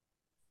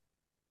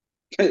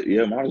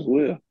 Yeah, might as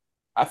well.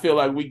 I feel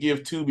like we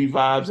give Tubi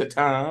vibes at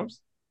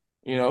times,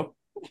 you know.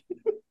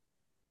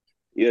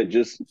 Yeah,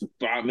 just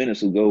 5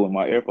 minutes ago when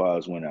my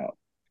AirPods went out.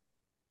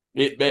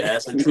 It,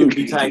 That's some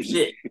Tubi type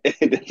shit.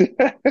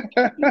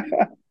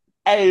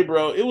 hey,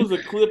 bro, it was a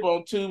clip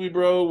on Tubi,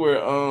 bro, where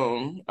I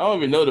don't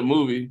even know the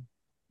movie,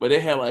 but they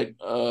had like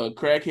a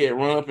crackhead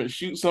run up and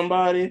shoot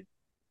somebody,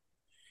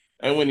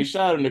 and when he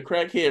shot him, the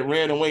crackhead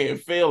ran away and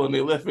fell, and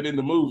they left it in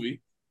the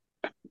movie.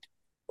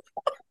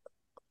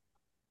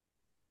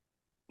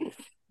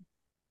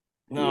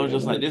 And I was Yeah,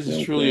 just like, this is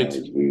them truly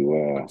cameras be a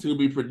wild.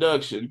 Tubi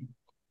production.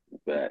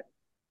 Back.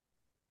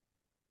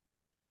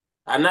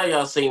 I know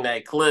y'all seen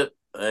that clip.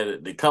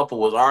 The couple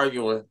was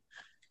arguing.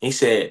 He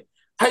said,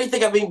 "How do you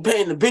think I've been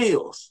paying the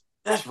bills?"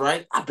 That's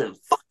right. I've been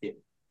fucking.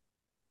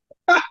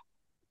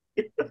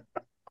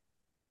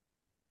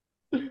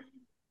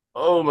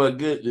 Oh my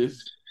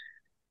goodness.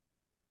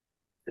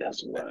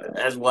 That's wild.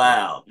 That's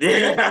wild.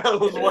 Yeah, that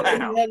was Yeah, He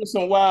wild. having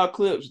some wild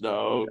clips,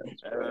 dog.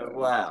 that's That's wild.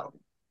 wild.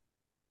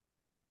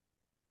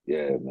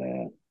 Yeah,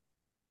 man.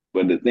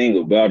 But the thing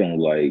about them,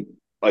 like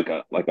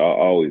I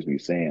always be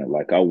saying,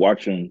 like I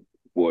watch them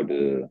for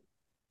the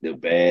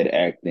bad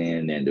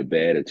acting and the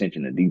bad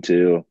attention to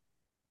detail.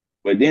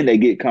 But then they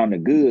get kind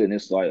of good, and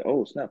it's like,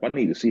 oh snap! I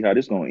need to see how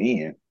this gonna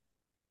end.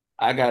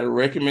 I got a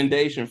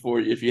recommendation for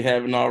you if you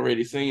haven't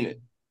already seen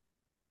it.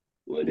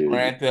 What is it?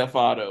 Grand Theft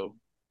Auto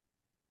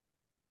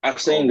I On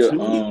seen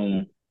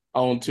Tubi?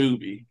 on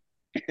Tubi.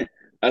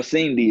 I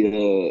seen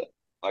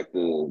like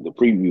the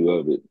preview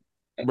of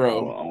it.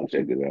 Bro, I'm gonna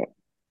check it out.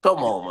 Come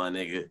on, my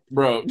nigga.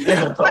 bro,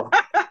 Yeah.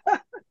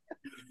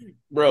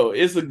 bro,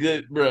 it's a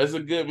good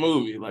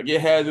movie. Like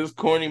it has its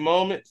corny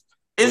moments,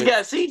 It's but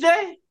got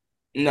CJ?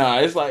 nah,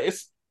 it's like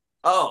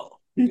Oh.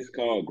 It's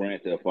called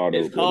Grand Theft Auto,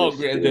 it's but called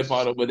it's Grand Theft it's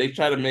Auto, but they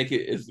try to make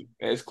it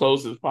as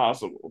close as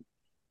possible.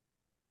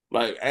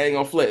 Like I ain't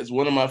gonna flex.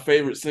 One of my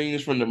favorite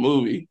scenes from the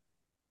movie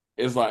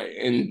is like,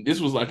 and this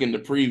was like in the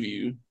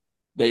preview.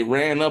 They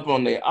ran up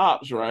on their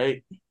ops,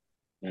 right?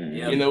 You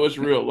Yep. mhm. know, it's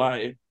real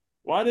life.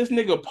 Why this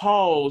nigga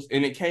paused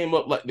and it came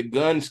up like the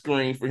gun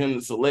screen for him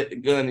to select the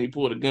gun and he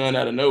pulled a gun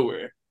out of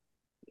nowhere.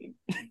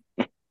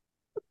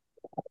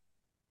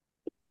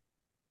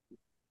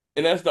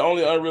 And that's the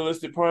only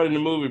unrealistic part in the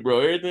movie, bro.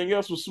 Everything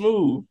else was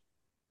smooth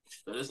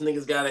So this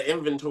nigga's got an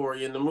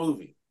inventory in the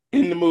movie.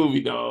 in the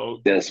movie,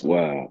 dog. That's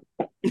wild.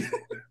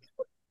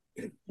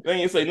 They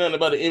ain't say nothing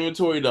about the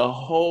inventory the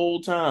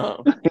whole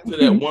time to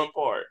that one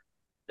part.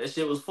 That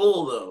shit was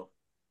full though.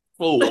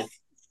 Full.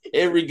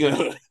 Every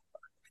gun.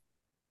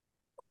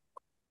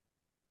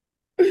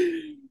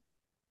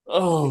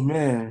 Oh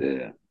man.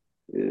 Yeah,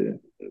 yeah,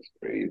 that's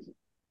crazy.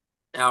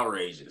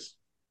 Outrageous.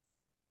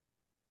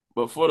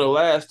 But for the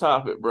last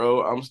topic,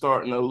 bro, I'm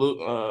starting to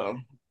look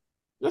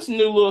just a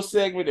new little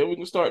segment that we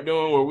can start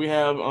doing where we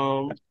have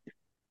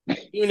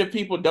even if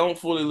people don't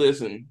fully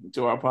listen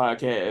to our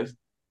podcast,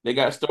 they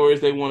got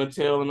stories they want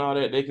to tell and all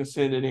that, they can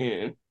send it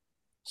in.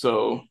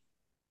 So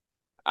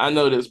I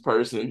know this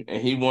person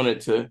and he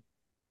wanted to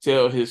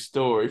tell his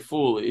story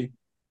fully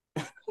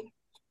because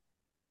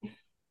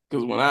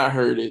when I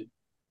heard it,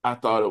 I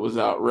thought it was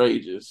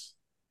outrageous.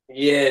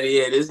 Yeah,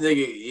 this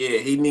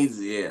nigga, he needs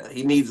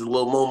a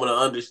little moment of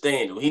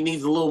understanding. He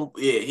needs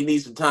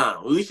some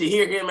time. We should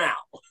hear him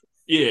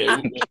Yeah,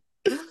 out.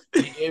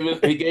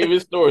 he gave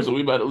his story, so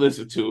we about to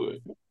listen to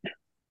it.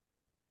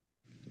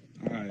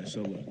 All right,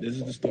 so look, this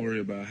is the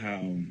story about how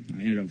I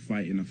ended up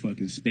fighting a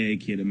fucking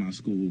sped kid in my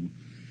school,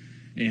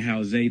 and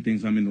how Zay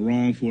thinks I'm in the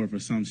wrong for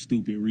some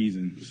stupid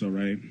reason. So,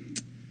 right,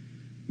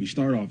 we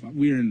start off.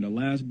 We're in the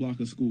last block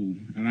of school,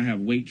 and I have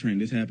weight training.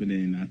 This happened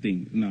in,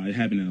 it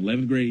happened in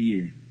 11th grade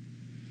year.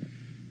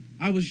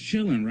 I was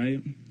chilling,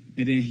 right,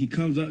 and then he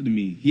comes up to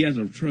me. He has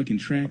a trucking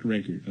track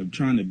record of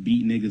trying to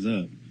beat niggas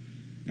up,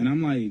 and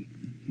I'm like,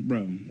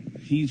 bro,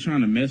 he's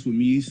trying to mess with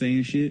me,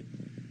 saying shit,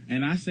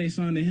 and I say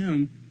something to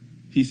him.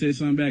 He said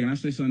something back, and I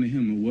say something to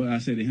him, and what I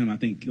said to him, I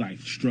think, like,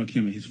 struck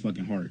him in his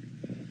fucking heart.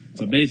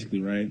 So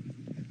basically, right,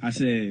 I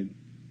said,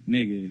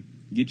 nigga,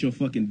 get your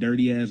fucking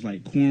dirty ass,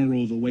 like,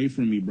 cornrows away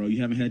from me, bro.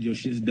 You haven't had your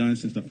shits done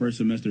since the first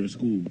semester of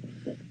school.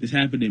 This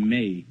happened in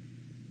May.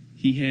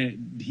 He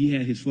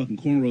had his fucking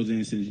cornrows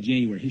in since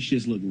January. His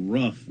shits looked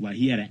rough. Like,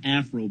 he had an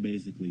afro,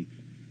 basically.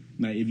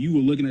 Like, if you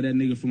were looking at that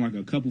nigga from, like,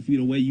 a couple feet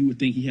away, you would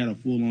think he had a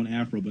full-on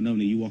afro, but no,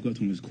 nigga, you walk up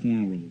to him, his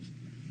cornrows.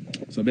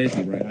 So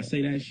basically, right, I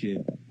say that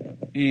shit.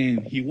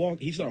 And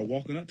he started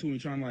walking up to me,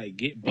 trying to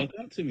like buck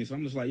up to me. So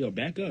I'm just like, yo,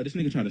 back up. This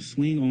nigga tried to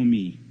swing on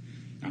me.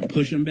 I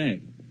push him back.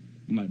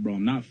 I'm like, bro,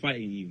 I'm not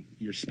fighting you.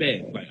 You're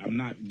sped. Like, I'm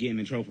not getting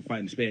in trouble for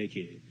fighting the sped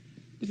kid.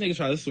 This nigga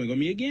tried to swing on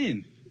me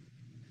again.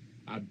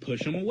 I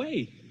push him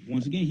away.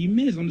 Once again, he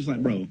missed. I'm just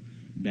like, bro,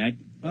 back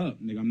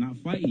up, nigga. I'm not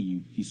fighting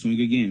you. He swing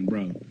again,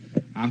 bro.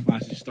 I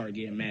just start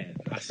getting mad.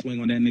 I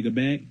swing on that nigga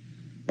back.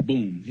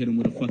 Boom, hit him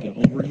with a fucking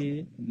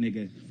overhead.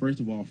 Nigga, first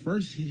of all,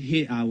 first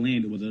hit I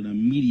landed was an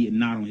immediate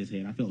knot on his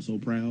head. I felt so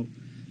proud,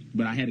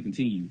 but I had to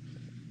continue.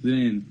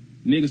 Then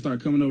niggas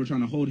started coming over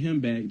trying to hold him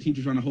back.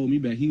 Teacher trying to hold me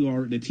back.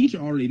 The teacher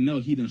already know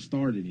he done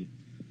started it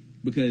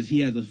because he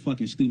has a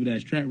fucking stupid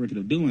ass track record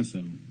of doing so.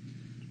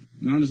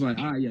 And I'm just like,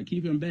 all right, yeah,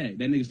 keep him back.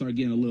 That nigga started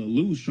getting a little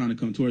loose trying to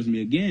come towards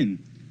me again.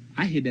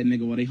 I hit that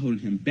nigga while they holding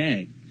him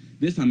back.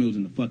 This time it was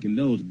in the fucking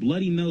nose,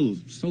 bloody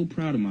nose. So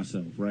proud of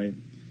myself, right?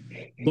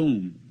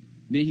 Boom.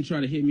 Then he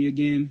tried to hit me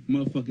again.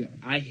 Motherfucker,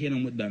 I hit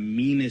him with the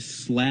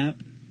meanest slap.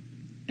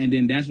 And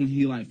then that's when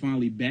he, like,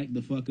 finally backed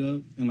the fuck up.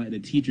 And, like, the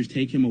teachers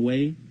take him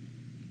away.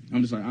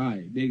 I'm just like, all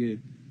right, nigga.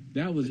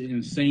 That was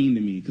insane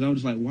to me. Because I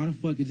was just like, why the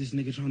fuck is this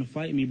nigga trying to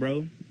fight me,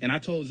 bro? And I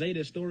told Zay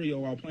this story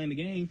while playing the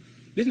game.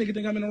 This nigga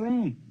think I'm in the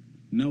wrong.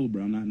 No,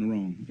 bro, I'm not in the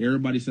wrong.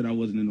 Everybody said I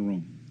wasn't in the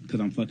wrong. Because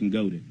I'm fucking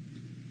goated.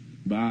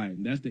 But all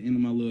right, that's the end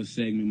of my little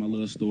segment, my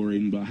little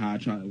story about how I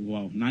tried,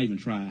 well, not even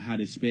tried, how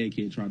this sped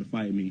kid tried to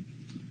fight me.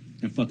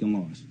 and fucking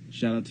lost.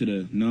 Shout out to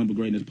the None But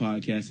Greatness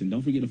podcast, and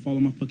don't forget to follow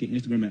my fucking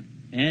Instagram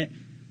at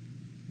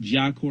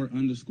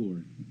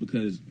 @JaCourt_,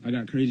 because I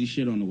got crazy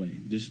shit on the way.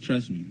 Just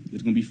trust me,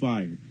 it's gonna be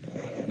fire.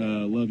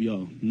 Love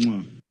y'all.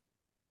 Mwah.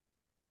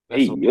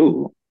 Hey, That's a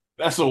yo.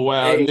 that's a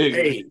wild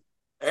nigga.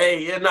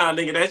 Yeah, nah,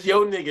 nigga, that's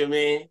your nigga,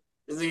 man.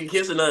 This nigga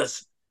kissing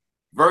us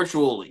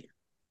virtually.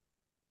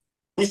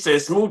 He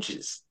said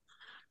smooches.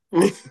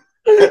 What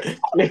the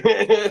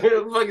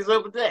fuck is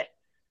up with that?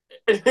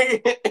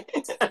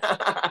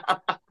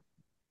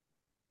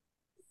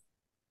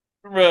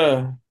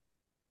 Bruh.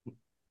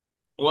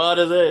 Wild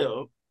as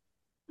hell.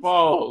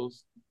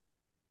 Pause.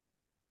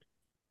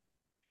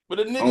 But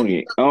the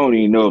nigga I don't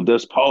even know if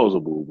that's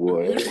plausible,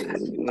 boy.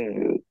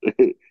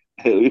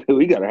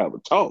 We gotta have a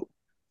talk.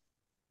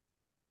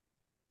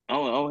 I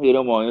don't hit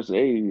him on and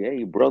say,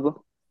 hey, brother.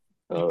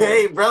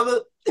 Hey,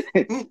 brother.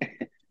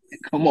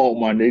 Come on,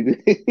 my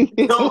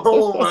nigga. Come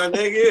on, my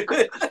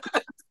nigga.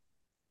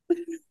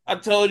 I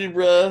told you,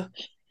 bruh.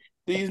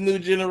 These new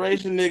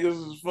generation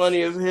niggas is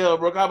funny as hell,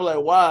 bro. I be like,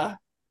 why?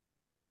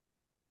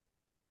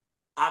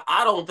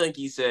 I don't think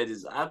he said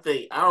his. I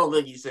don't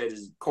think he said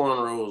his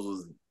cornrows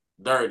was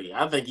dirty.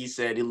 I think he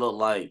said he looked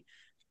like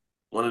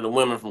one of the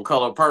women from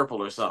Color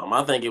Purple or something.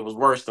 I think it was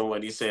worse than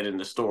what he said in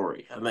the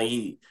story. I think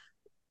he.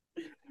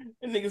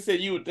 The nigga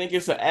said you would think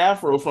it's an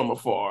afro from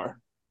afar.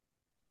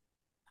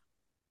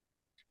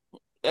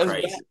 That's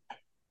bad. Crazy.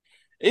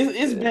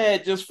 It's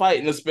bad just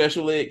fighting a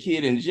special ed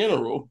kid in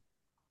general.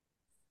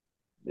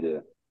 Yeah.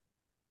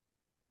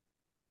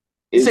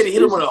 He said he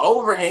hit him with an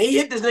overhand. He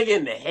hit this nigga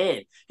in the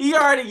head. He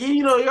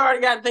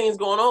already got things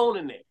going on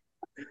in there.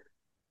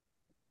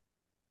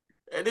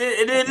 And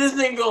then this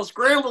nigga gonna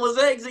scramble his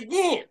eggs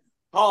again,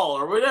 Paul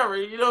or whatever.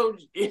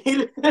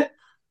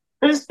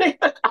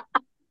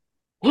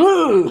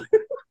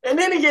 And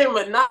then he gave him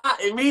a knot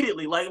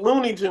immediately, like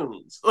Looney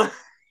Tunes.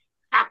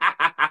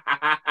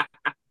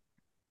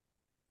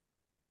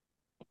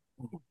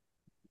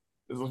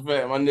 It's a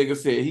fact. My nigga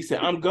said, he said,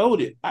 I'm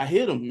goated. I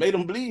hit him, made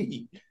him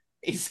bleed.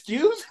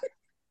 Excuse me?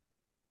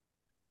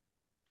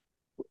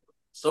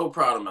 So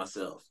proud of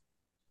myself.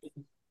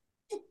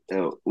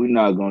 We're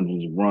not gonna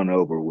just run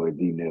over what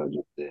D-Nail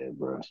just said,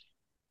 bro.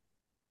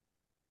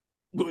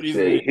 What he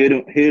Say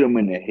said. hit him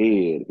in the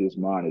head. His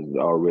mind is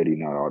already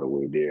not all the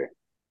way there.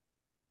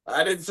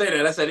 I didn't say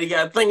that. I said he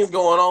got things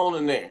going on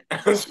in there.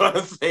 That's what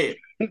I said.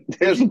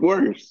 That's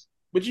worse.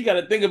 But you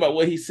got to think about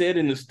what he said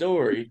in the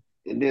story.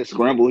 And then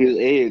scramble his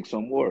eggs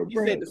some more, He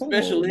bro. said the Come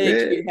special on, ed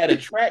man. kid had a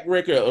track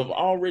record of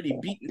already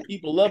beating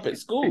people up at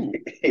school.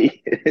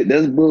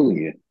 That's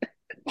bullying.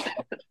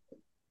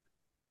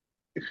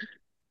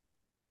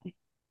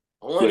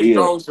 Only the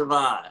strong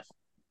survive.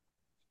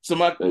 So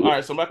my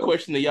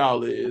question to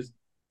y'all is,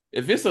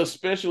 if it's a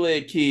special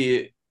ed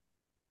kid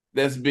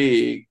that's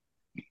big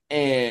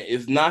and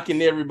is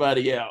knocking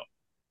everybody out,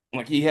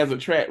 like he has a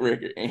track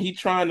record, and he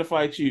trying to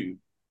fight you,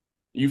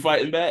 you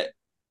fighting back?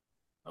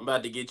 I'm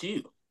about to get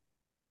you.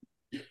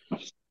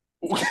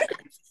 Well,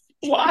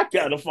 I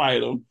gotta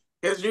fight him.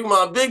 Cause you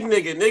my big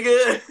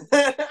nigga.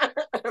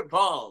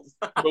 Pause.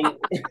 But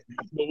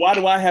why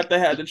do I have to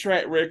have the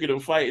track record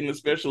of fighting a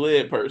special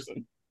ed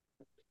person?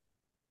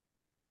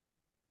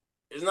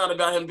 It's not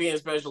about him being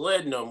special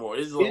ed no more.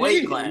 This is a It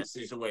weight is. class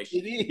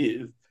situation. It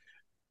is.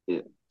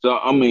 Yeah. So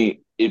I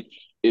mean, if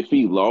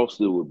he lost,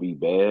 it would be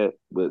bad.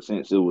 But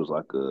since it was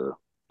like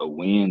a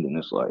win, then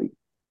it's like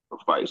a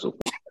fight. So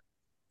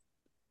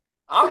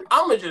I'm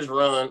gonna just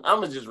run.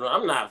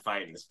 I'm not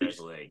fighting the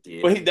special ed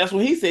kid. But that's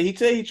what he said. He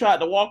said he tried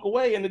to walk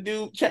away, and the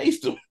dude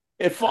chased him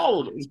and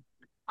followed him.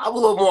 I'm a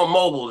little more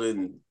mobile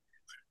than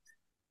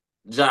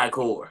Jai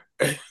Core.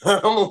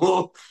 I'm a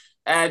little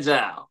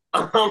agile.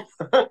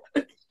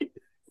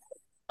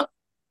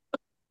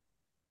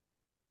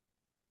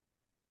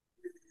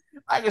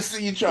 I can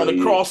see you trying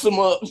to cross him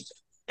up.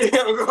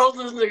 I'm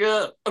crossing this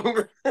nigga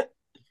up.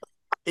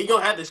 He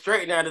gonna have to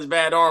straighten out his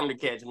bad arm to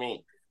catch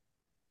me.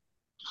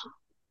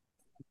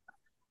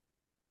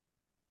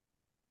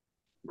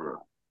 bro.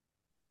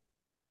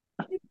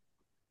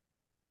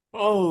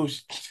 Oh,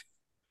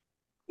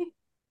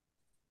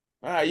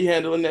 all right, you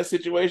handling that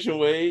situation,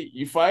 Wade?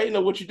 You fighting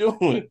or what you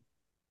doing?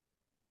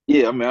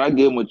 Yeah, I mean, I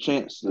give him a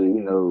chance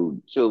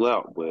to chill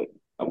out, but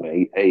I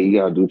mean, hey, you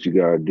gotta do what you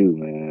gotta do,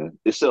 man.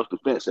 It's self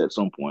defense at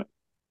some point.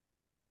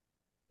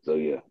 So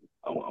yeah,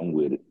 I'm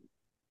with it.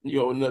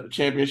 You hold another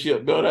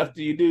championship belt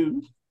after you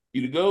do.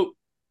 You the GOAT.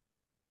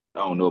 I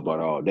don't know about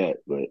all that,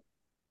 but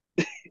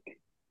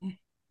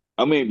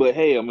I mean, but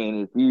hey, I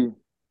mean, if you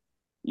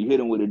hit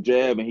him with a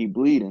jab and he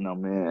bleeding, I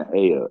mean,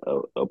 hey,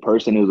 a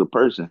person is a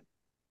person.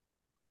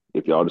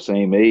 If y'all the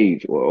same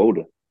age or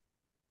older.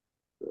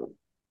 So,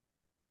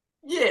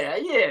 Yeah.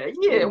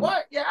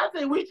 What? Yeah, I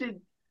think we should.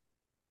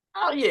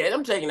 Oh yeah,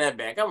 I'm taking that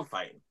back. I'm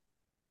fighting.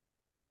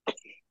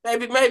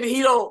 Maybe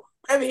he don't.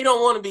 Maybe he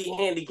don't want to be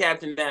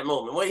handicapped in that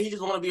moment. Wait, he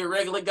just want to be a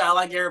regular guy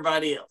like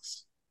everybody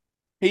else.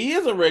 He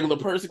is a regular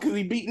person because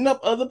he beating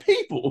up other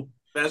people.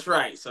 That's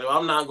right. So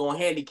I'm not going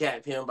to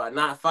handicap him by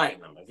not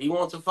fighting him. If he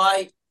wants to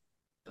fight,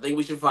 I think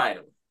we should fight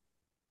him.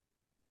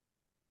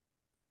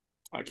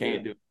 I Yeah.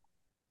 can't do it.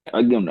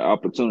 I give them the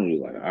opportunity,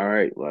 like, all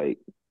right, like,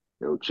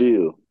 yo,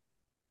 chill.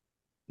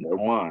 Never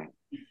mind.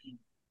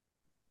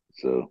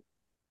 So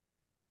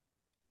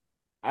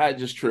I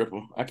just trip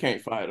them. I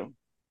can't fight them.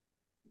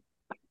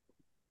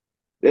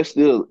 that's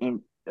still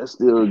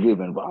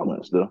giving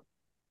violence though.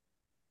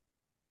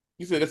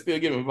 You said they're still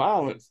giving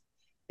violence.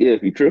 Yeah,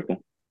 if you trip them,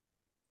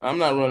 I'm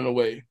not running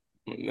away.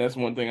 That's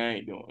one thing I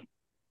ain't doing.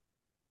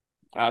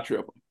 I'll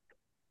trip them.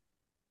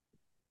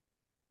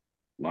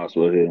 might as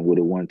well hit them with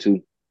a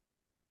 1-2.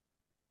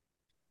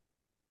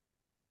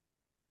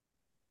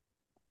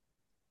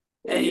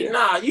 But Hey, yeah.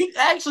 nah, you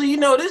actually,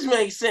 this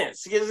makes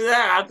sense because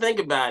I think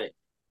about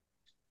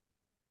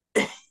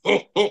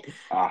it.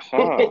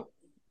 Aha.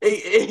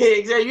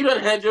 Exactly, you done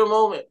had your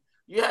moment.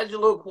 You had your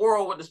little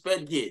quarrel with the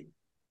sped kid,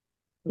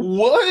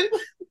 What?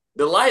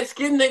 the light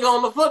skinned nigga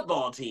on the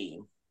football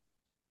team.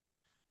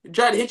 He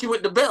tried to hit you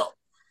with the belt.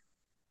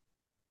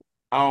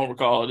 I don't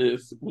recall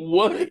this.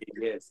 What?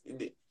 Yes,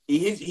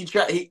 he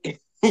tried.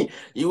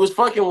 You was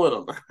fucking with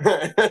him.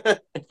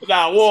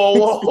 Nah,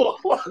 whoa.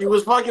 You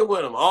was fucking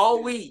with him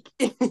all week.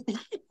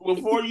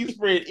 Before you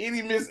spread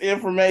any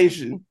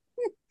misinformation,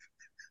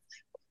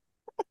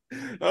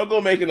 don't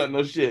go making up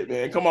no shit,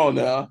 man. Come on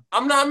now.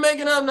 I'm not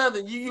making up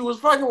nothing. You was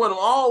fucking with him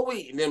all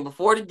week, and then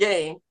before the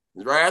game,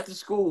 right after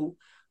school,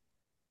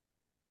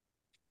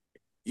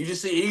 you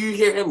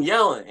hear him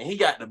yelling, and he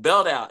got the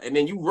belt out, and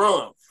then you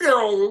run.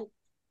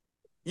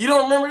 You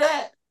don't remember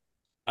that?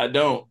 I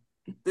don't.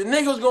 The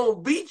nigga was gonna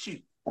beat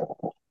you.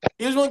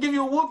 He was gonna give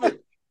you a whooping.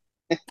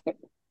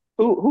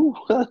 Who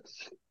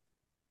was?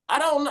 I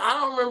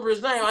don't remember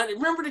his name. I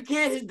remember the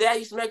kid. His dad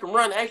used to make him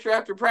run extra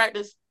after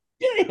practice.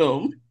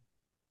 Damn.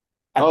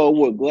 Oh,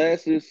 what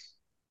glasses?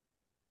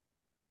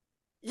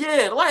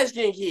 Yeah, the light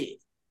skinned kid.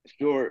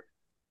 Short.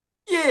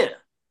 Yeah,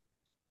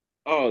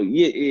 Oh,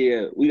 yeah,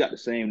 yeah. We got the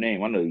same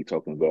name. I know who you're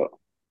talking about.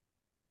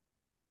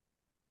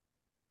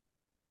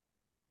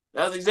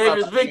 that was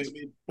Xavier's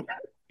victim.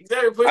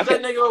 Xavier I pushed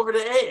that can nigga over the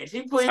edge. He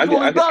I can pulled I his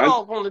can butt I,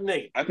 off on the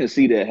nigga. I can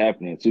see that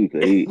happening too,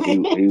 because he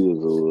was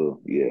a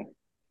little, yeah.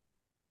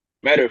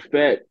 Matter of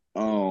fact,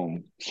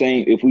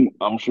 same if we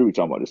I'm sure we're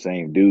talking about the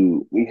same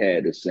dude. We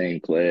had the same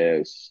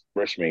class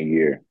freshman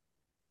year,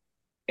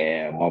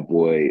 and my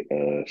boy,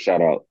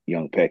 shout out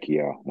young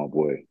Pacquiao, my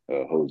boy,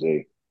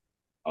 Jose.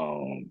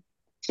 Um,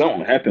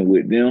 something happened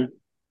with them,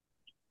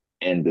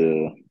 and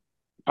the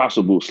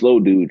possible slow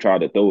dude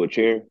tried to throw a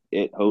chair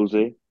at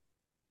Jose.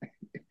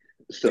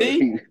 So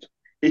See?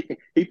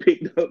 he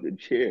picked up the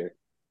chair,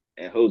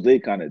 and Jose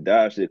kind of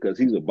dodged it because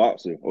he's a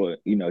boxer, or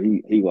he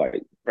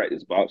like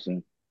practiced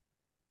boxing,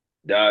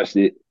 dodged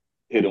it,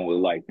 hit him with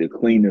like the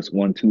cleanest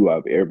 1-2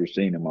 I've ever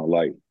seen in my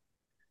life.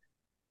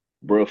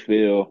 Bro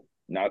fell,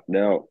 knocked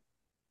out,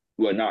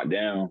 well, knocked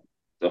down.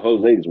 So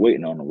Jose is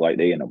waiting on him like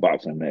they in a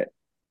boxing match.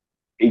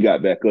 He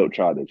got back up,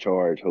 tried to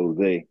charge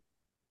Jose,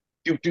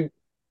 doo doo,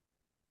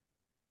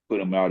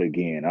 put him out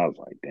again. I was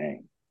like,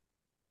 dang,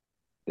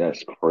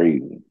 that's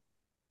crazy.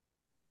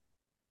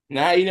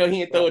 Now you know he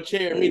didn't throw a That's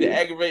chair at me to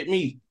crazy. aggravate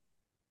me.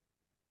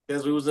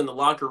 Because we was in the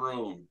locker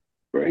room.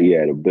 Bro, he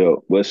had a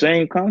belt, but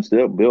same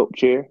concept, belt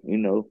chair.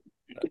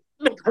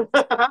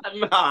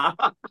 Nah.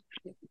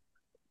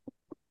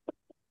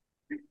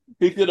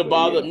 He could have But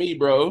yeah, bothered me,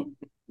 bro.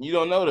 You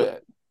don't know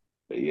that.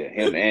 but yeah,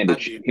 him and I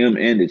do.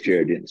 the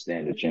chair didn't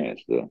stand a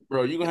chance though.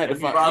 Bro, you're gonna have to If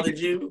he find bothered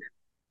you,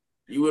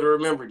 you would have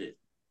remembered it.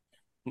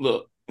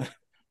 look,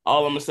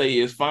 all I'm gonna say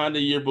is find the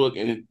yearbook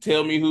and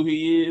tell me who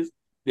he is,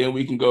 then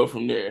we can go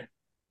from there.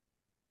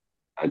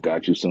 I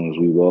got you as soon as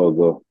we all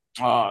go.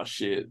 Oh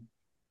shit.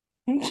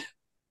 You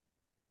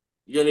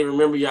don't even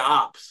remember your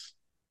ops.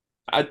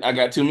 I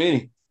got too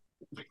many.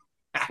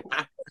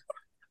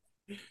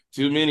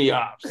 Too many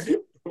ops.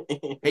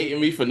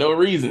 Hating me for no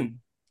reason.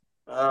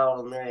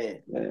 Oh man.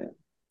 Man,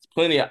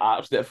 Plenty of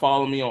ops that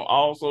follow me on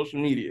all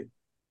social media,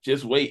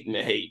 just waiting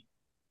to hate.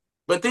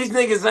 But these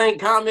niggas ain't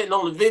commenting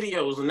on the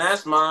videos, and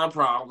that's my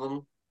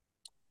problem.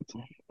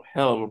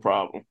 Hell of a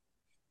problem.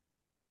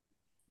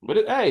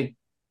 But hey,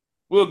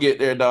 we'll get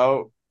there,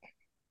 dog.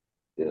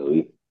 yeah,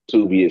 we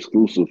Tubi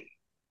exclusive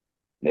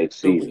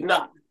next Tubi, season.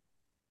 nah.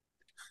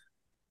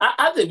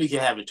 I think we can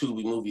have a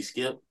Tubi movie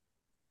skit,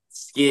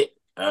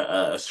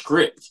 a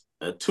script,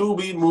 a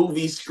Tubi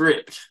movie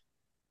script.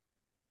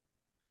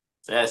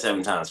 So that's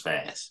 7 times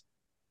fast.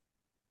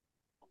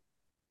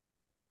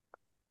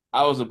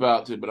 I was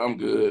about to, but I'm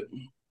good.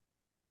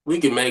 We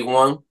can make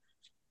one.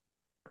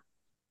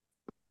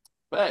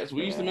 Facts.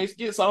 We used to Man, make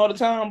skits all the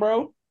time,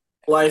 bro.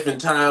 Life and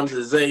Times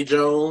of Zay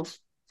Jones.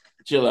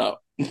 Chill out.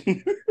 I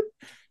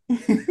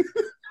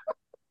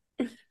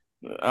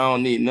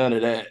don't need none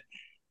of that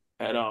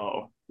at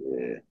all.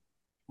 yeah.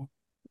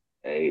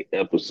 A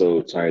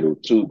episode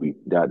titled Tubi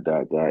dot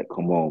dot dot.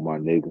 Come on, my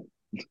nigga.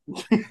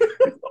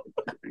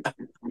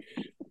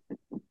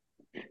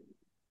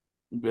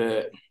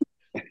 But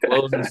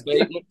closing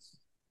statements.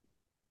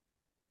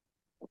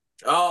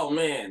 Oh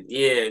man,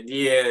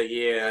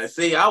 yeah.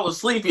 See, I was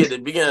sleepy at the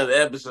beginning of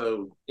the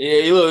episode.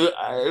 Yeah,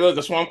 look,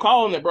 that's what I'm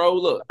calling it, bro.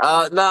 Look,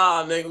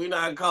 Nah, nigga, we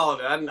not calling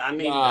it. I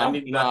need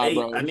about eight.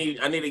 bro, I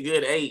need a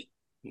good eight.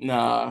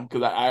 nah,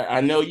 because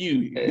I know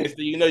you. Hey, Next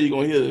thing you know, you're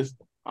gonna hear this.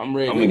 I'm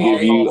ready I'm to We gonna need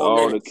give eight call. you more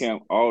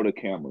minutes. all the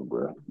camera,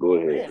 bro. Go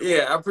ahead. Damn.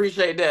 Yeah, I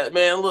appreciate that,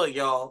 man. Look,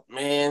 y'all,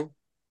 man,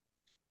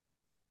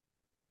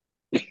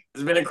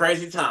 it's been a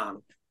crazy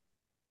time.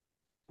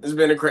 It's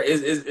been a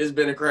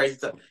crazy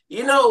time.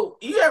 You know,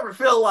 you ever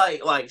feel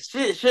like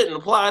shit shouldn't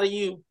apply to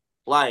you?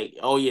 Like,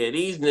 oh yeah,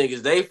 these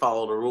niggas they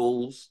follow the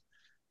rules,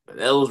 but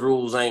those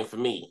rules ain't for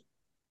me.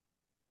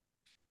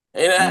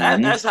 And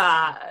Mm-hmm. that's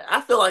how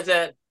I feel like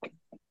that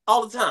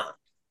all the time.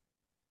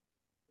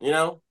 You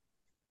know,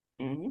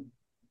 Mm-hmm.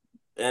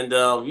 and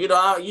you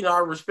know I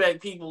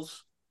respect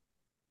people's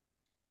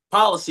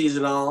policies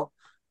and all,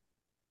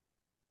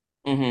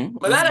 Mm-hmm.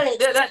 but that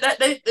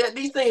ain't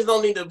these things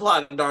don't need to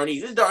apply to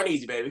Darnese. It's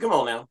Darnese, baby. Come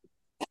on now.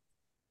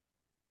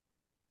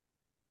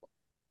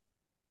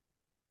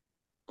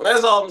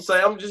 That's all I'm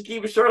saying. I'm just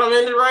keeping short. I'm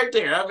in it right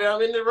there. I mean,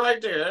 I'm in it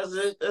right there. That's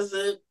it. That's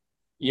it.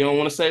 You don't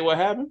want to say what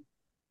happened?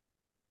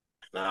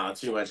 Nah,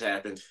 too much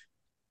happened.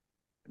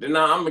 Then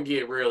nah, I'm gonna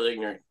get real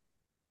ignorant.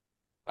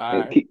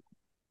 All Hey,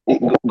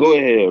 right. go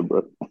ahead,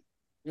 bro.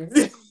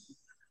 Yeah,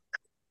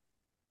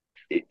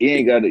 You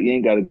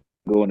ain't gotta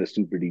go into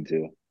super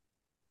detail.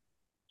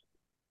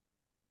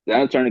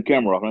 I turn the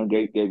camera off. I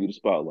gave you the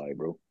spotlight,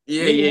 bro.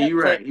 yeah, You ain't have you're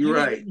to turn. right. You're You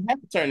ain't right, even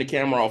have to turn the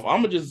camera off.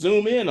 I'm gonna just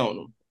zoom in on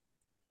them.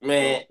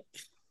 man.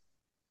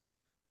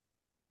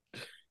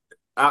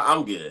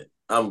 I'm good.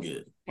 I'm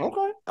good.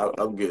 Okay.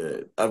 I'm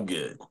good. I'm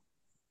good.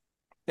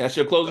 That's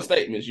your closing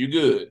statements. You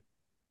good?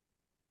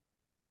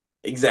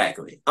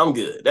 Exactly. I'm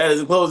good. That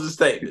is the closing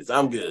statements.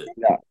 I'm good.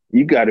 Nah,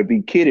 you gotta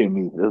be kidding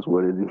me. That's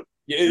what it is.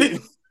 Yeah.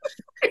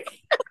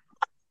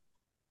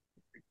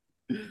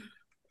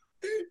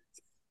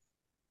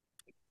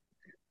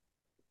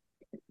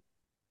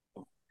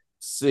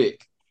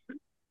 Sick.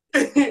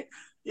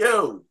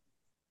 Yo,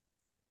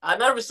 I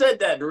never said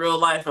that in real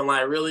life and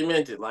like really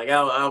meant it. Like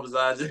I was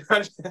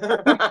just,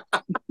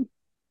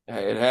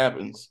 Hey, it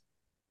happens.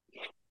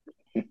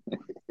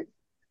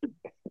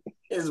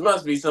 it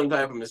must be some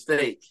type of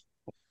mistake.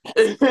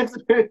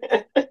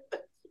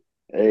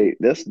 Hey,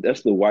 that's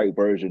the white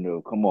version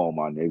of come on,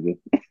 my nigga.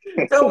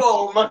 Come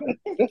on, man.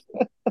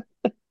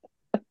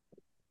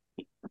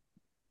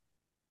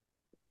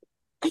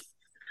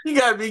 You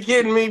gotta be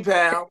kidding me,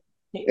 pal.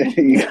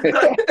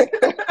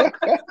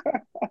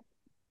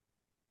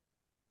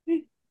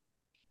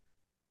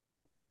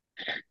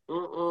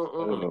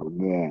 Mm-mm-mm. Oh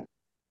man.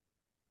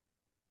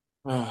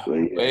 But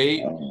yeah,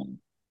 Wait.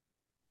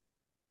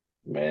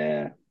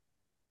 man.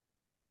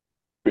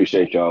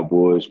 Appreciate y'all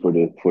boys for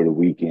the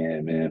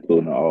weekend, man.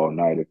 Pulling an all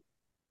nighter.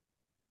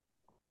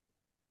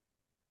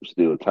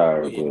 Still Oh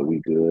tired, yeah. but we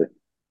good.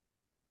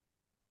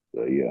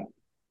 So yeah,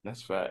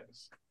 That's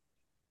facts.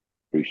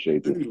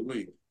 appreciate If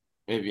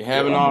you the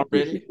haven't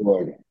unofficial already,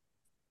 party.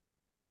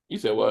 you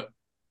said what?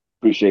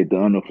 Appreciate the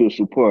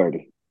unofficial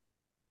party.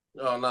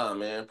 Oh nah,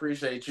 man.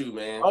 Appreciate you,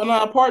 man. Oh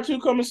no, part two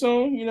coming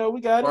soon. You know,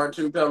 we got it. Part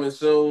two coming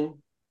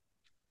soon.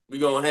 We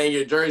gonna hang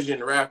your jersey in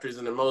the rafters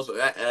in the most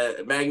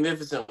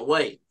magnificent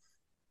way.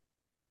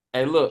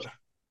 Hey, look,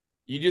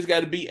 you just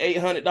got to be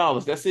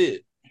 $800. That's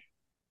it.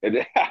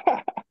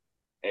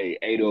 Hey,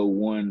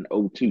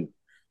 80102.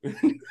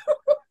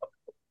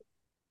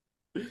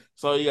 That's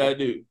all you got to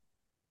do.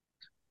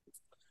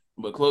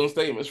 But closing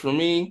statements from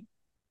me.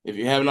 If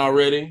you haven't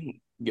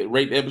already,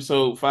 rate the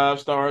episode 5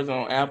 stars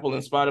on Apple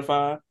and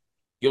Spotify.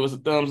 Give us a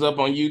thumbs up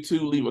on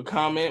YouTube. Leave a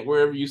comment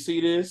wherever you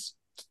see this.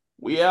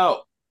 We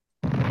out.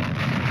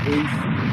 Peace.